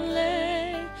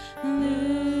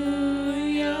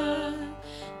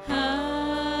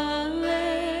 hallelujah.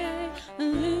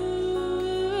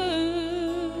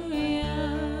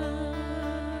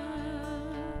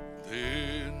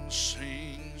 Then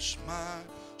sings my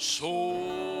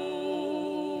soul,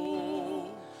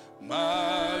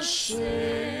 my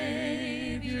Savior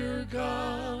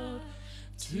God,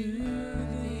 to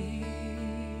thee.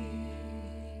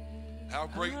 how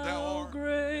great thou art.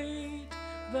 Great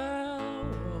thou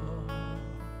art.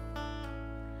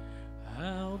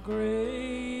 How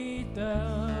great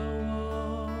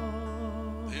thou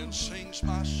art. Then sings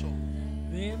my soul.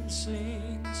 Then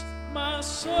sings my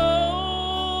soul,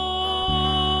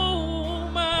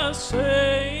 my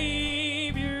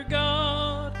Savior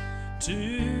God, to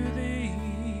thee.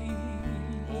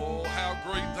 Oh, how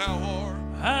great thou art.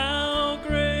 How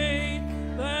great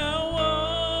thou art.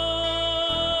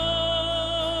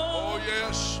 Oh,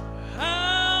 yes.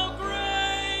 How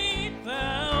great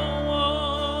thou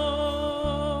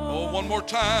art. Oh, one more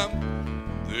time.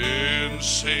 Then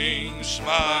sings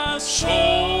my soul,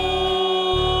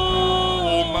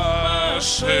 my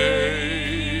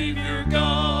Savior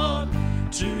God,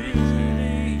 to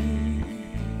thee.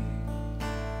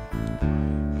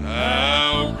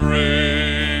 how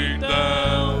great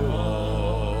thou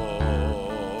art.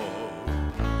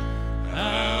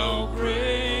 How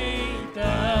great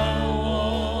thou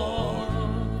art.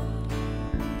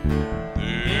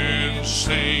 Then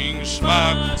sings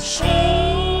my soul,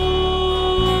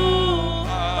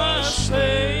 my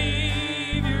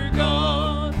Savior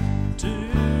God, to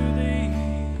thee.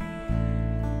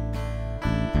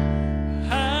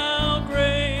 How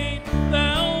great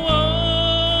thou art.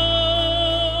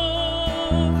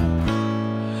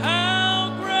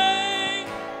 How great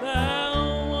thou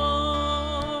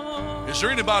art. Is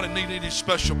there anybody need any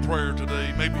special prayer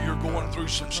today? Maybe you're going through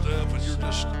some stuff and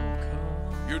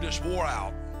you're just wore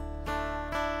out.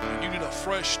 and you need a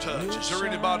fresh touch. Is there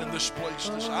anybody in this place?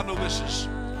 I know this is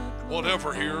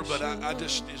whatever here, but I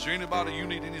just, is there anybody you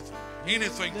need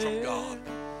anything from God?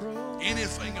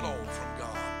 Anything at all from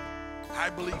God? I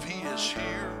believe He is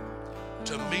here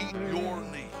to meet your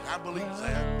need. I believe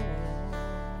that.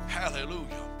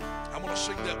 Hallelujah. I'm going to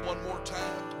sing that one more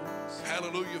time.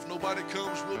 Hallelujah. If nobody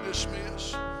comes, we'll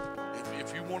dismiss.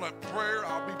 If you want a prayer,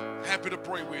 I'll be happy to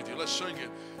pray with you. Let's sing it.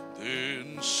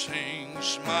 Then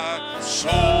sings my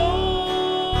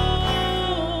soul,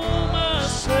 my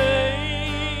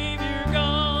Savior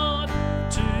God,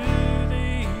 to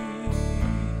Thee.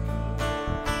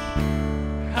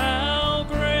 How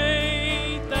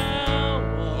great Thou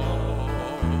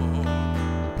art!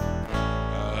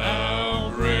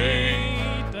 How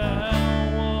great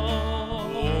Thou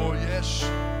art! Oh yes.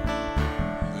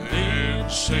 Then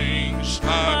sings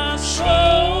my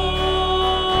soul.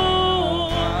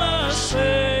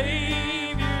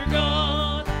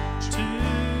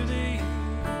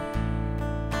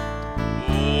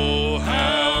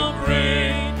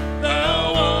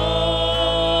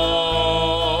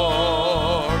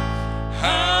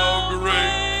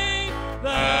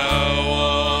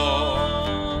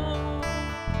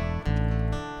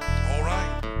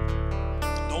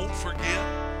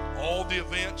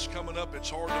 It's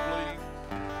hard to believe.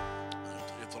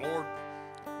 If the Lord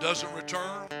doesn't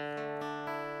return,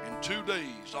 in 2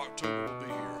 days, October will be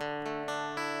here.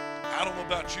 I don't know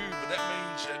about you, but that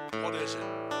means that, what is it?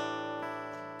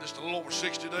 Just a little over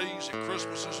 60 days and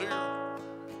Christmas is here.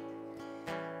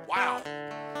 Wow.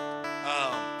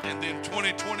 And then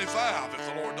 2025 if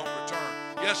the Lord don't return.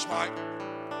 Yes, Mike.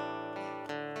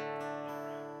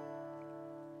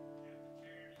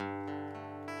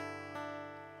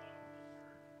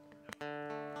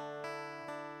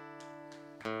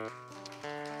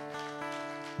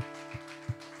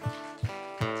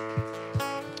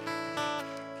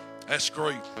 That's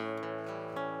great.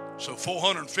 So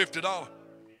 $450,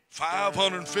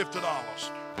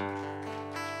 $550.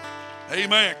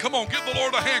 Amen. Come on, give the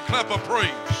Lord a hand clap of praise.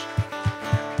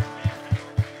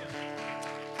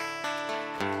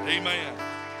 Amen.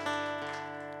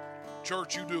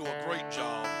 Church, you do a great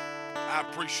job. I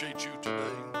appreciate you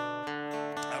today.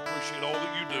 I appreciate all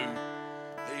that you do.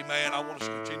 Amen. I want us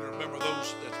to continue to remember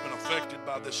those that's been affected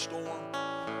by this storm.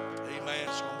 Amen.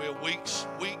 It's going to be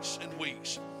weeks and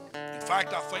weeks. In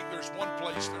fact, I think there's one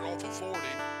place there off of 40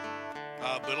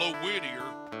 below Whittier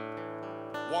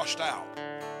washed out.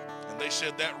 And they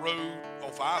said that road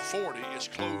off I-40 is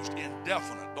closed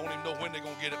indefinite. Don't even know when they're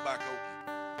going to get it back open.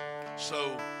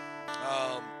 So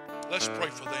let's pray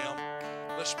for them.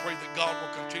 Let's pray that God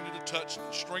will continue to touch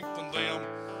and strengthen them.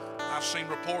 I've seen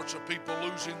reports of people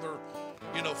losing their,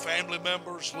 family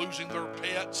members, losing their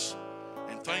pets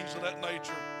and things of that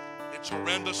nature. It's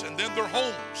horrendous. And then their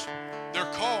homes,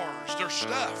 their cars, their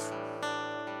stuff.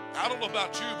 I don't know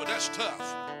about you, but that's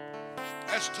tough.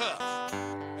 That's tough.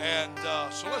 And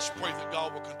so let's pray that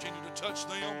God will continue to touch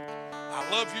them. I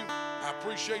love you. I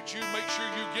appreciate you. Make sure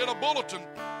you get a bulletin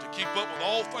to keep up with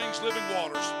all things living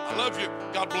waters. I love you.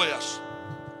 God bless.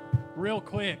 Real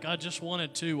quick, I just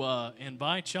wanted to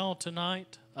invite y'all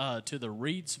tonight to the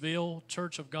Reedsville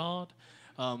Church of God.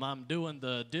 I'm doing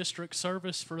the district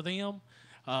service for them.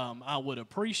 I would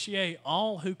appreciate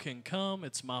all who can come.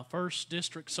 It's my first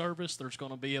district service. There's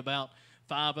going to be about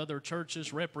 5 other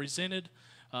churches represented.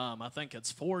 I think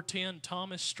it's 410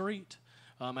 Thomas Street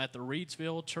at the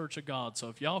Reedsville Church of God. So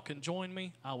if y'all can join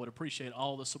me, I would appreciate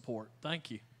all the support. Thank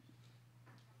you.